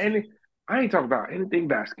 I ain't talking about anything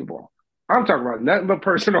basketball. I'm talking about nothing but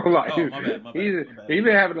personal life. Oh, my bad. He's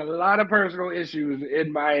been having a lot of personal issues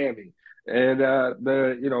in Miami, and and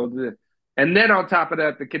then on top of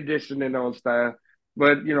that, the conditioning on staff.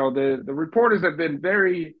 But the reporters have been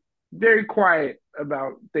very, very quiet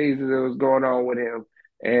about things that was going on with him,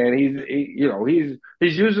 and he's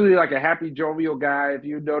usually like a happy, jovial guy. If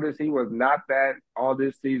you notice, he was not that all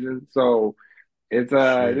this season. So it's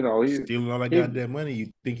he's stealing all that goddamn money.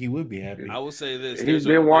 You think he would be happy? I will say this: he's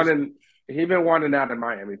been wanting out of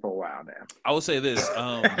Miami for a while now. I will say this.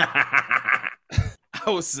 I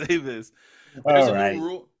will say this.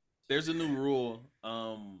 There's a new rule.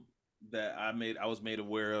 That I was made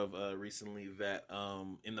aware of recently that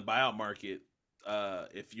in the buyout market,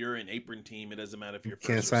 if you're an apron team, it doesn't matter if you're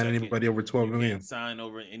can't sign anybody over 12 million. Can't sign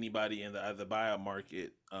over anybody in the buyout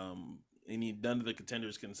market. None of the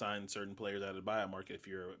contenders can sign certain players out of the buyout market if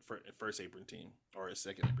you're a first apron team or a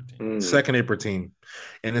second apron team. Second apron team,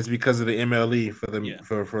 and it's because of the MLE for the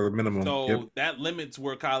minimum. So that limits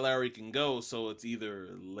where Kyle Lowry can go. So it's either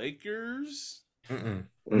Lakers. I'm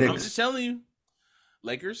just telling you.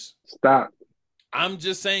 Lakers. Stop. I'm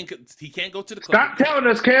just saying he can't go to the club. Stop telling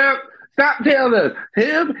us, Cam. Stop telling us.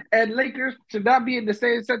 Him and Lakers should not be in the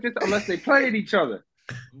same sentence unless they played each other.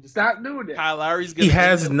 Stop doing that. Kyle Lowry's he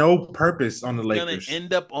has no purpose on the Lakers. He's gonna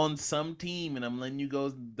end up on some team, and I'm letting you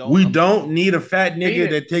go. We don't need a fat nigga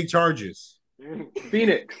that take charges.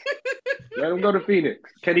 Phoenix. Let him go to Phoenix.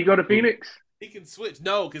 Can he go to Phoenix? He can switch.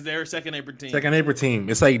 No, because they're a second apron team. Second apron team.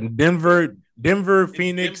 It's like Denver,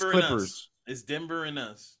 Phoenix, Denver Clippers. It's Denver and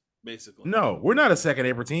us, basically. No, we're not a second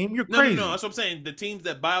apron team. You're crazy. No. That's what I'm saying. The teams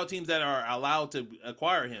that buyout teams that are allowed to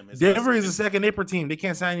acquire him. Denver is a second apron team. They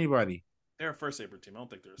can't sign anybody. They're a first apron team. I don't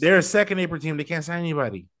think they're a second apron team. They can't sign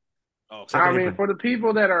anybody. Oh, I mean, for the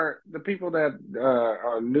people that are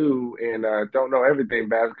new and don't know everything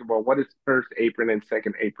basketball, what is first apron and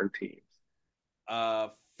second apron teams?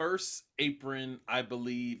 First apron, I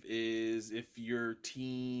believe, is if your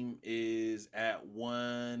team is at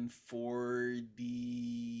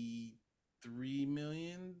 143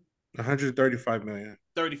 million, 135 million,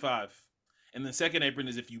 35, and the second apron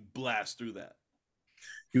is if you blast through that.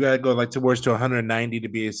 You gotta go like towards to 190 to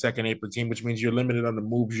be a second apron team, which means you're limited on the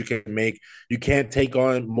moves you can make. You can't take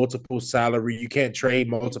on multiple salary. You can't trade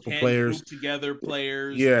multiple players. Group together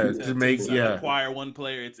players. Yeah, to acquire one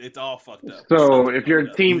player. It's all fucked up. So if your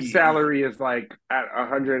team salary is like at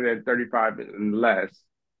 135 and less,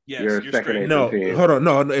 yes, you're a second apron team. Hold on,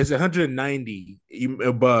 no, it's 190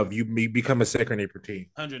 above. You become a second apron team.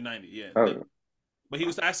 190, yeah. Oh. But he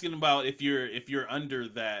was asking about if you're under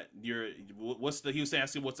that, he was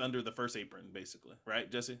asking what's under the first apron, basically, right,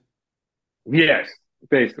 Jesse? Yes.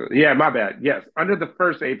 Basically, yeah, my bad. Yes, under the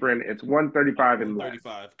first apron, it's 135 and less,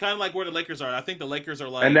 135. Kind of like where the Lakers are. I think the Lakers are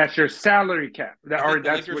like, and that's your salary cap. Or the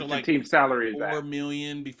that's Lakers what are your like team salary is 4 at.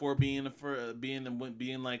 million before being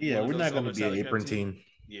being like Yeah, one of we're those not going other to be an salary cap apron teams. team.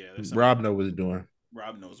 Yeah, Rob knows what he's doing.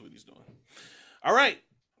 Rob knows what he's doing. All right,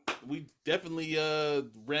 we definitely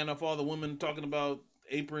ran off all the women talking about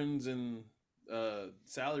aprons and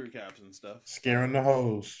salary caps and stuff. Scaring the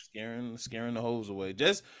hoes. Scaring the hoes away.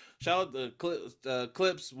 Just shout out the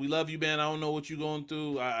Clips. We love you, man. I don't know what you're going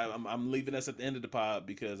through. I'm leaving us at the end of the pod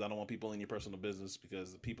because I don't want people in your personal business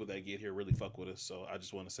because the people that get here really fuck with us. So I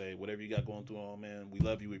just want to say whatever you got going through on, man. We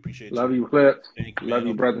love you. We appreciate you. Love you, Clips. Thank you, man. Love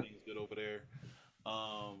you, brother. Everything's good over there.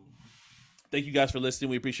 Thank you guys for listening.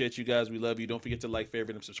 We appreciate you guys. We love you. Don't forget to like,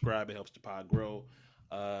 favorite, and subscribe. It helps the pod grow.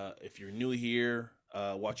 If you're new here,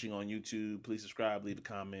 watching on YouTube, please subscribe, leave a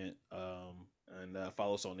comment, and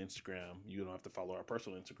follow us on Instagram. You don't have to follow our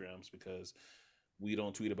personal Instagrams because we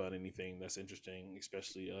don't tweet about anything that's interesting,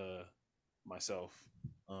 especially myself.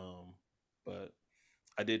 But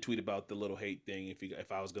I did tweet about the little hate thing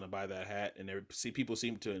if I was gonna buy that hat, and people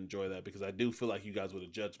seem to enjoy that because I do feel like you guys would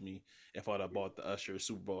have judged me if I'd have bought the Usher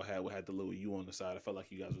Super Bowl hat with had the little U on the side. I felt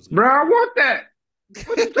like you guys was Bro, I want that.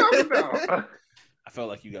 What are you talking about? I felt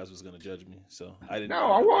like you guys was gonna judge me, so I didn't.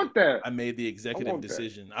 No, I want that. I made the executive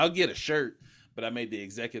decision. I'll get a shirt, but I made the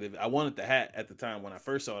executive. I wanted the hat at the time when I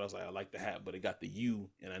first saw it. I was like, I like the hat, but it got the U,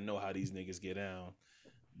 and I know how these niggas get down.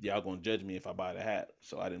 Y'all gonna judge me if I buy the hat,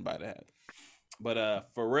 so I didn't buy the hat.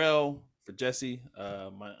 But Pharrell, for Jesse,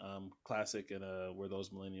 my classic, and we're those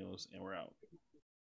millennials, and we're out.